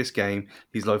mysterious game,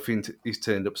 his life is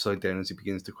turned upside down as he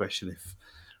begins to question if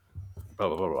blah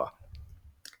blah blah blah.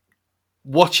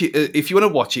 Watch it if you want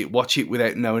to watch it. Watch it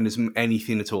without knowing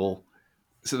anything at all.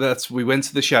 So we went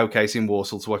to the showcase in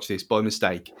Warsaw to watch this by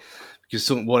mistake because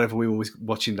whatever we were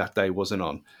watching that day wasn't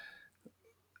on,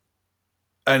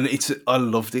 and I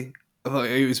loved it.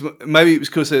 It was maybe it was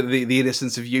because of the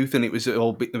innocence of youth, and it was all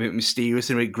a bit mysterious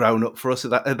and a bit grown up for us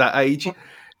at that age.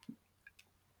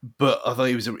 But I thought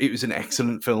it was an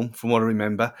excellent film from what I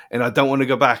remember, and I don't want to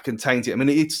go back and taint it. I mean,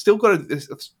 it's still got a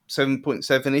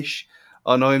 7.7 ish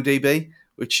on IMDb,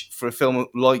 which for a film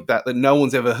like that no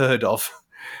one's ever heard of,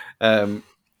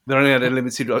 they only had a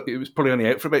limited. It was probably only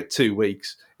out for about 2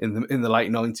 weeks in the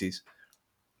late 90s.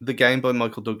 The Game by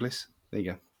Michael Douglas. There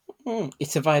you go.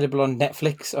 It's available on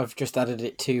Netflix. I've just added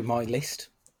it to my list.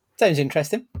 Sounds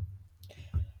interesting.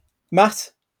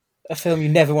 Matt, a film you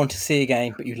never want to see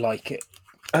again, but you like it.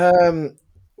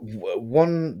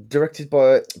 One directed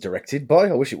by.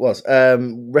 I wish it was.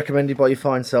 Recommended by your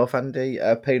fine self, Andy.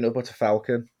 Peanut Butter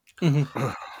Falcon.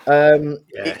 Mm-hmm.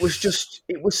 Yes.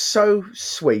 It was so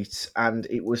sweet and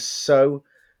it was so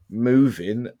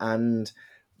moving, and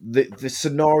the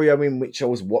scenario in which I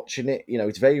was watching it,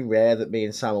 it's very rare that me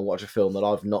and Sam will watch a film that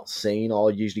I've not seen. I'll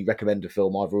usually recommend a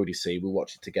film I've already seen. We'll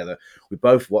watch it together. We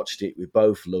both watched it. We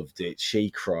both loved it.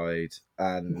 She cried,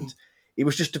 and it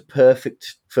was just a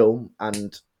perfect film.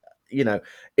 And,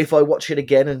 if I watch it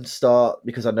again and start,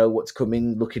 because I know what's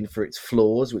coming, looking for its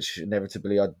flaws, which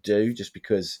inevitably I do, just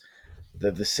because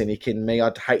the cynic in me,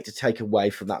 I'd hate to take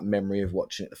away from that memory of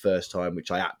watching it the first time,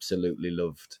 which I absolutely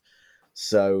loved.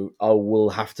 So I will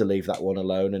have to leave that one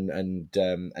alone and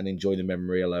enjoy the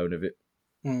memory alone of it.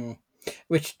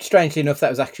 Which, strangely enough, that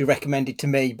was actually recommended to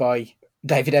me by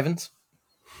David Evans.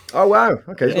 Oh wow!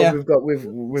 Okay, so yeah. we've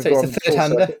so gone it's a third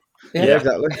hander. Yeah,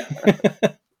 exactly.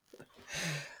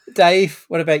 Dave,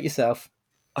 what about yourself?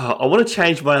 I want to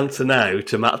change my answer now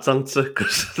to Matt's answer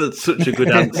because that's such a good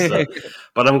answer.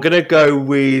 But I'm going to go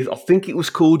with, I think it was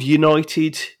called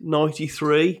United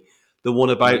 93. The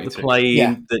one about the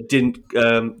plane that didn't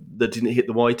hit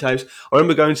the White House. I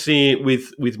remember going to see it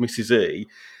with Mrs. E,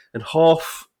 and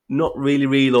half not really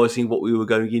realising what we were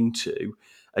going into,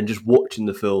 and just watching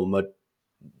the film. My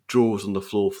jaw was on the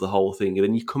floor for the whole thing, and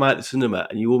then you come out of the cinema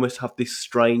and you almost have this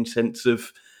strange sense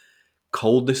of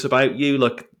coldness about you.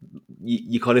 Like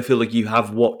you kind of feel like you have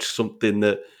watched something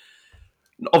that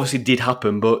obviously did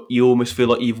happen, but you almost feel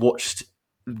like you've watched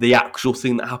the actual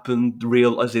thing that happened,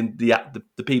 real, as in the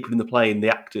people in the plane, the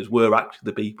actors were actually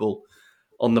the people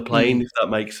on the plane, if that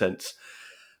makes sense.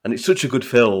 And it's such a good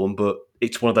film, but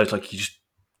it's one of those, like, you just,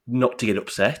 not to get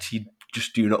upset, you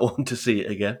just do not want to see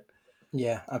it again.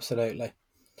 Yeah, absolutely.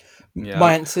 Yeah.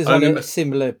 My answer's on a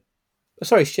similar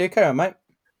Sorry, Stu, carry on, mate.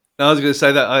 No, I was going to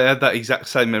say that I had that exact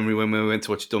same memory when we went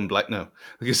to watch Dunblane. No, I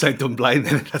was going to say Dunblane,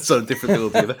 then that's sort of different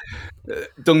altogether.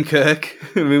 Dunkirk,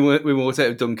 we walked out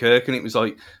of Dunkirk, and it was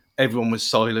like everyone was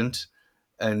silent,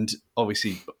 and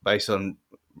obviously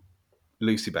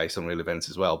loosely based on real events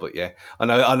as well. But yeah,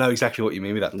 I know exactly what you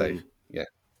mean with that, Dave. Yeah.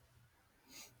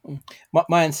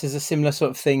 My answer is a similar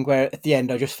sort of thing where at the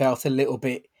end I just felt a little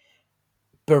bit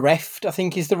bereft, I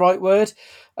think is the right word.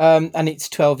 And it's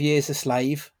 12 Years a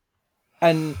Slave.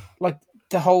 And like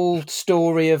the whole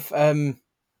story of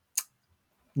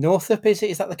Northup,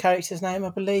 is that the character's name, I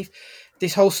believe?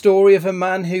 This whole story of a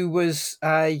man who was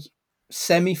a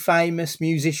semi-famous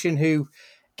musician who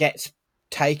gets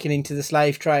taken into the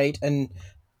slave trade and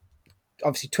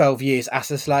obviously 12 years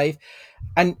as a slave.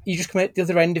 And you just come out the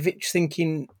other end of it just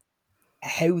thinking,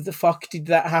 how the fuck did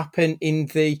that happen in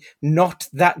the not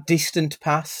that distant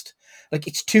past? Like,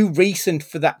 it's too recent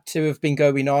for that to have been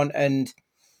going on. And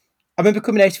I remember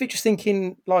coming out of it just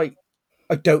thinking, like,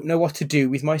 I don't know what to do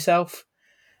with myself.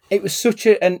 It was such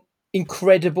an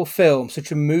incredible film,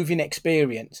 such a moving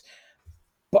experience.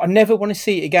 But I never want to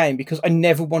see it again because I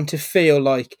never want to feel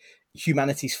like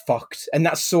humanity's fucked. And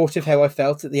that's sort of how I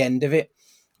felt at the end of it.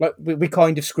 Like, we're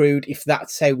kind of screwed if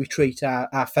that's how we treat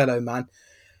our fellow man.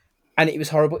 And it was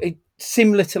horrible.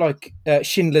 Similar to like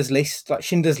Schindler's List. Like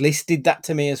Schindler's List did that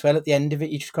to me as well. At the end of it,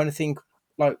 you just kind of think,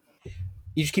 like,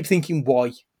 you just keep thinking,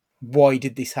 why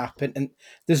did this happen? And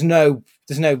there's no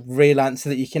real answer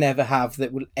that you can ever have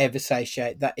that will ever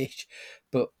satiate that itch.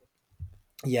 But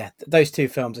yeah, those two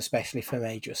films, especially for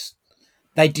me, just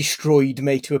they destroyed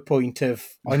me to a point of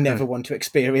I never want to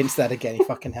experience that again if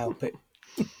I can help it.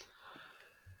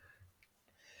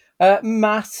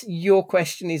 Matt, your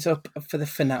question is up for the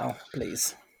finale,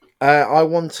 please. I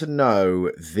want to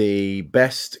know the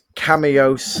best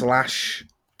cameo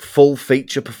 / full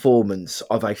feature performance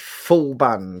of a full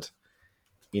band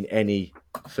in any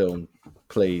film,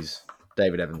 please,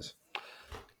 David Evans.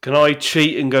 Can I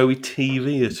cheat and go with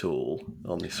TV at all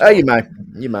on this Oh, one?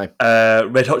 you may.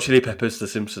 Red Hot Chili Peppers, The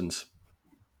Simpsons.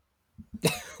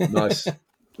 Nice.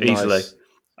 Easily. Nice.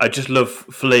 I just love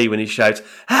Flea when he shouts,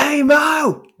 "Hey,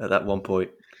 Mo!" at that one point.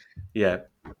 Yeah.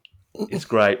 It's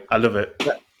great. I love it.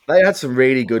 They had some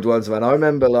really good ones, man. I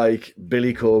remember like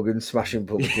Billy Corgan smashing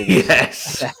pumpkins.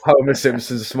 Yes. Homer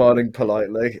Simpson smiling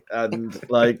politely, and then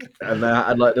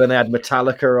they had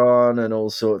Metallica on and all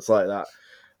sorts like that.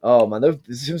 Oh man, the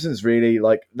Simpsons really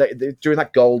they during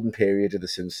that golden period of the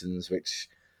Simpsons, which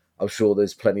I'm sure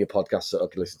there's plenty of podcasts that I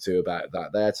could listen to about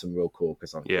that. They had some real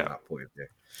corkers on from that point of view.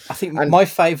 I think my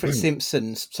favourite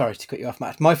Simpsons. Sorry to cut you off,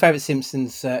 Matt. My favourite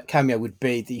Simpsons cameo would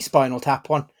be the Spinal Tap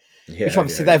one, which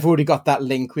obviously they've already got that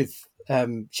link with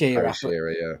Shearer.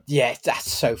 Yeah,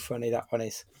 that's so funny. That one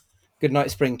is. Good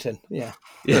night, Springton. Yeah.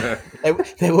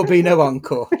 There will be no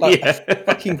encore.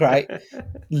 Fucking great.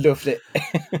 Loved it.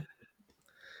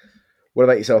 What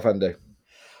about yourself, Andy?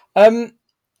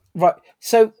 Right.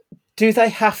 So, do they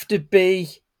have to be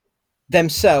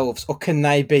themselves, or can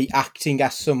they be acting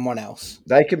as someone else?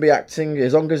 They can be acting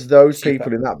as long as those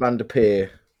people in that band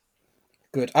appear.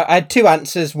 Good. I had two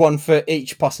answers, one for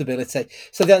each possibility.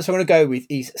 So the answer I'm going to go with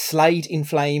is Slade in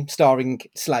Flame, starring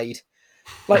Slade.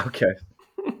 Okay.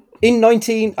 I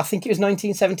think it was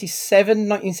 1977,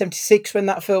 1976 when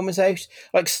that film was out.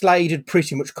 Like, Slade had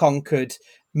pretty much conquered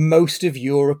most of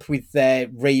Europe with their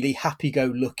really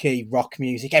happy-go-lucky rock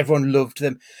music. Everyone loved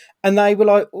them. And they were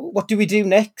like, what do we do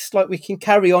next? Like, we can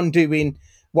carry on doing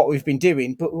what we've been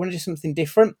doing, but we want to do something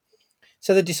different.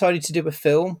 So they decided to do a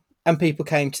film, and people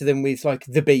came to them with, like,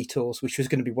 the Beatles, which was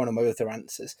going to be one of my other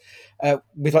answers,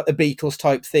 with, like, the Beatles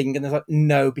type thing. And they're like,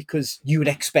 no, because you would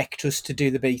expect us to do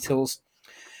the Beatles.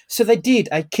 So they did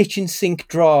a kitchen sink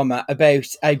drama about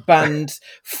a band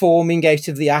forming out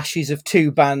of the ashes of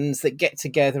two bands that get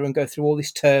together and go through all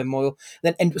this turmoil,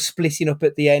 then end up splitting up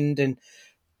at the end, and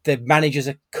the manager's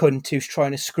a cunt who's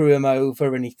trying to screw him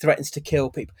over and he threatens to kill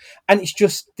people. And it's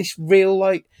just this real,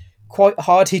 like, quite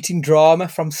hard-hitting drama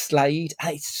from Slade,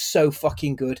 and it's so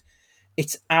fucking good.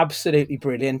 It's absolutely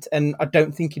brilliant, and I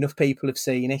don't think enough people have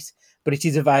seen it, but it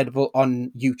is available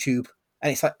on YouTube.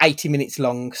 And it's like 80 minutes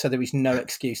long, so there is no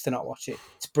excuse to not watch it.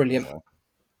 It's brilliant.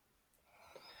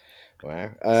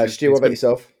 Wow. Stu, what about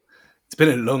yourself? It's been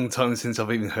a long time since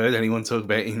I've even heard anyone talk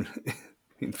about In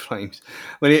Flames.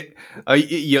 My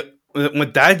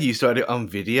dad used to have it on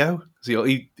video. So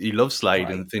he loves Slade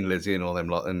and Thin Lizzy and all them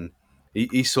lot, and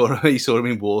he saw him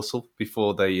in Warsaw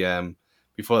before they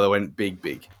went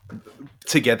big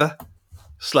together.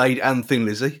 Slade and Thin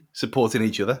Lizzy supporting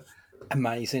each other.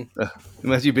 Amazing.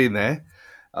 Imagine you being there.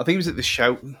 I think it was at the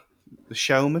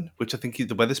Showman, which I think is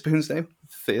the Weatherspoons now,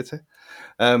 theatre.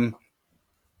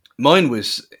 Mine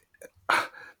was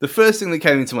the first thing that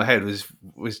came into my head was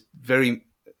very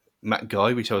Matt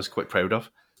Guy, which I was quite proud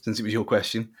of, since it was your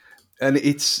question, and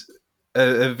it's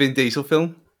a Vin Diesel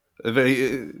film, a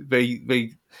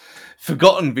very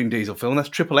forgotten Vin Diesel film. That's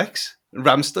Triple X,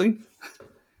 Ramstein,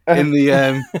 in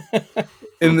the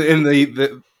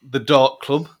the dark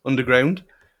club underground.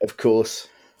 Of course.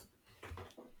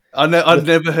 I'd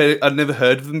never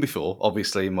heard of them before,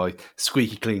 obviously, in my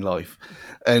squeaky clean life,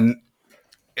 and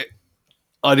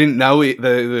I didn't know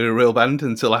they're a real band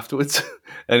until afterwards,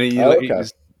 and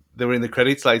they were in the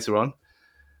credits later on,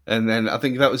 and then I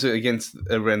think that was against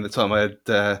around the time I had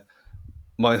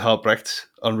My Heartbreaks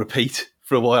on repeat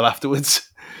for a while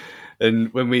afterwards,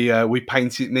 and when we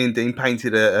painted, me and Dean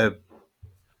painted our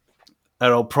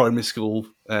old primary school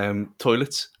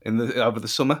toilets over the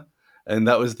summer, and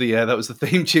that was the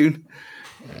theme tune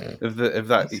of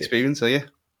that experience. So yeah.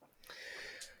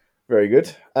 Very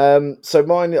good. So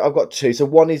mine, I've got two. So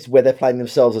one is where they're playing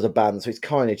themselves as a band, so it's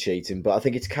kind of cheating, but I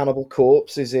think it's Cannibal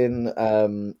Corpse is in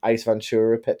Ace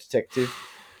Ventura: Pet Detective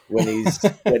when he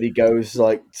goes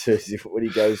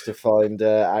to find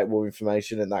out more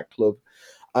information in that club.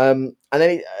 And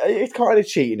then it's kind of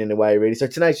cheating in a way, really. So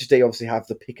Tenacious D obviously have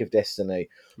the pick of destiny,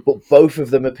 but both of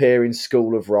them appear in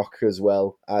School of Rock as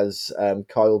well, as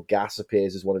Kyle Gass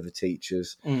appears as one of the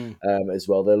teachers as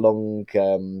well. They're long,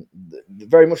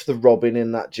 very much the Robin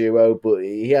in that duo, but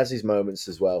he has his moments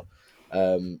as well,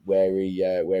 where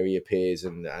he appears.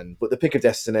 But the pick of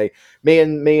destiny, me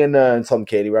and Tom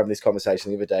Kearney were having this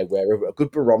conversation the other day, where a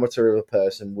good barometer of a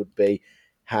person would be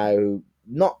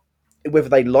not whether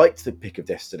they liked the pick of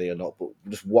destiny or not, but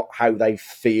just how they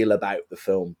feel about the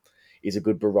film is a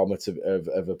good barometer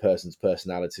of a person's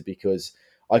personality, because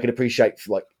I can appreciate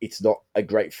it's not a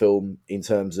great film in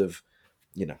terms of,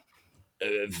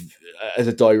 as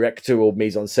a director or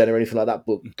mise-en-scène or anything like that,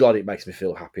 but God, it makes me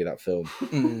feel happy, that film.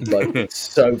 It's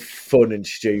so fun and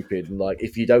stupid, and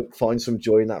if you don't find some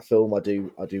joy in that film, I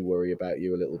do worry about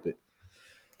you a little bit.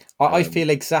 I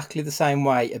feel exactly the same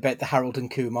way about the Harold and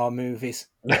Kumar movies.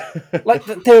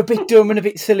 They're a bit dumb and a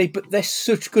bit silly, but they're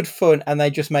such good fun, and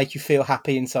they just make you feel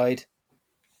happy inside.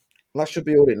 That should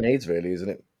be all it needs, really, isn't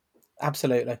it?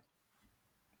 Absolutely.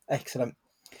 Excellent.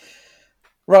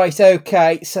 Right,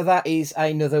 okay, so that is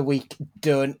another week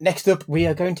done. Next up, we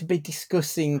are going to be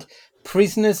discussing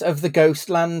Prisoners of the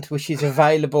Ghostland, which is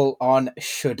available on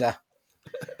Shudder.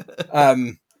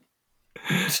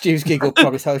 Stu's giggle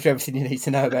probably tells you everything you need to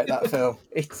know about that film.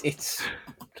 It's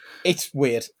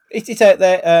weird. It's out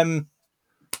there.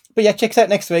 But yeah, check us out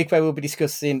next week where we'll be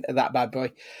discussing that bad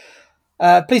boy.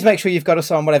 Please make sure you've got us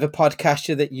on whatever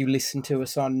podcaster that you listen to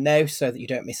us on now, so that you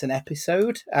don't miss an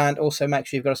episode. And also make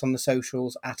sure you've got us on the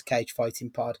socials at Cage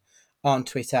Fighting Pod on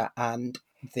Twitter and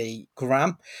the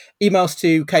Gram. Emails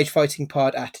to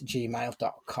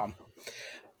cagefightingpod@gmail.com.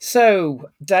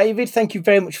 So, David, thank you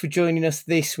very much for joining us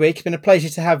this week. It's been a pleasure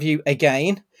to have you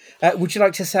again. Would you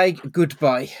like to say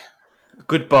goodbye?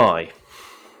 Goodbye.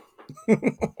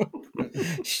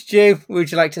 Stu,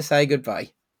 would you like to say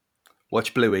goodbye?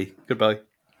 Watch Bluey. Goodbye.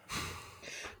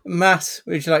 Matt,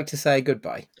 would you like to say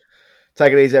goodbye?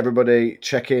 Take it easy, everybody.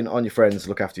 Check in on your friends,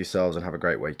 look after yourselves, and have a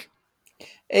great week.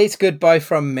 It's goodbye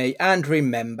from me, and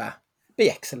remember, be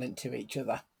excellent to each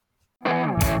other.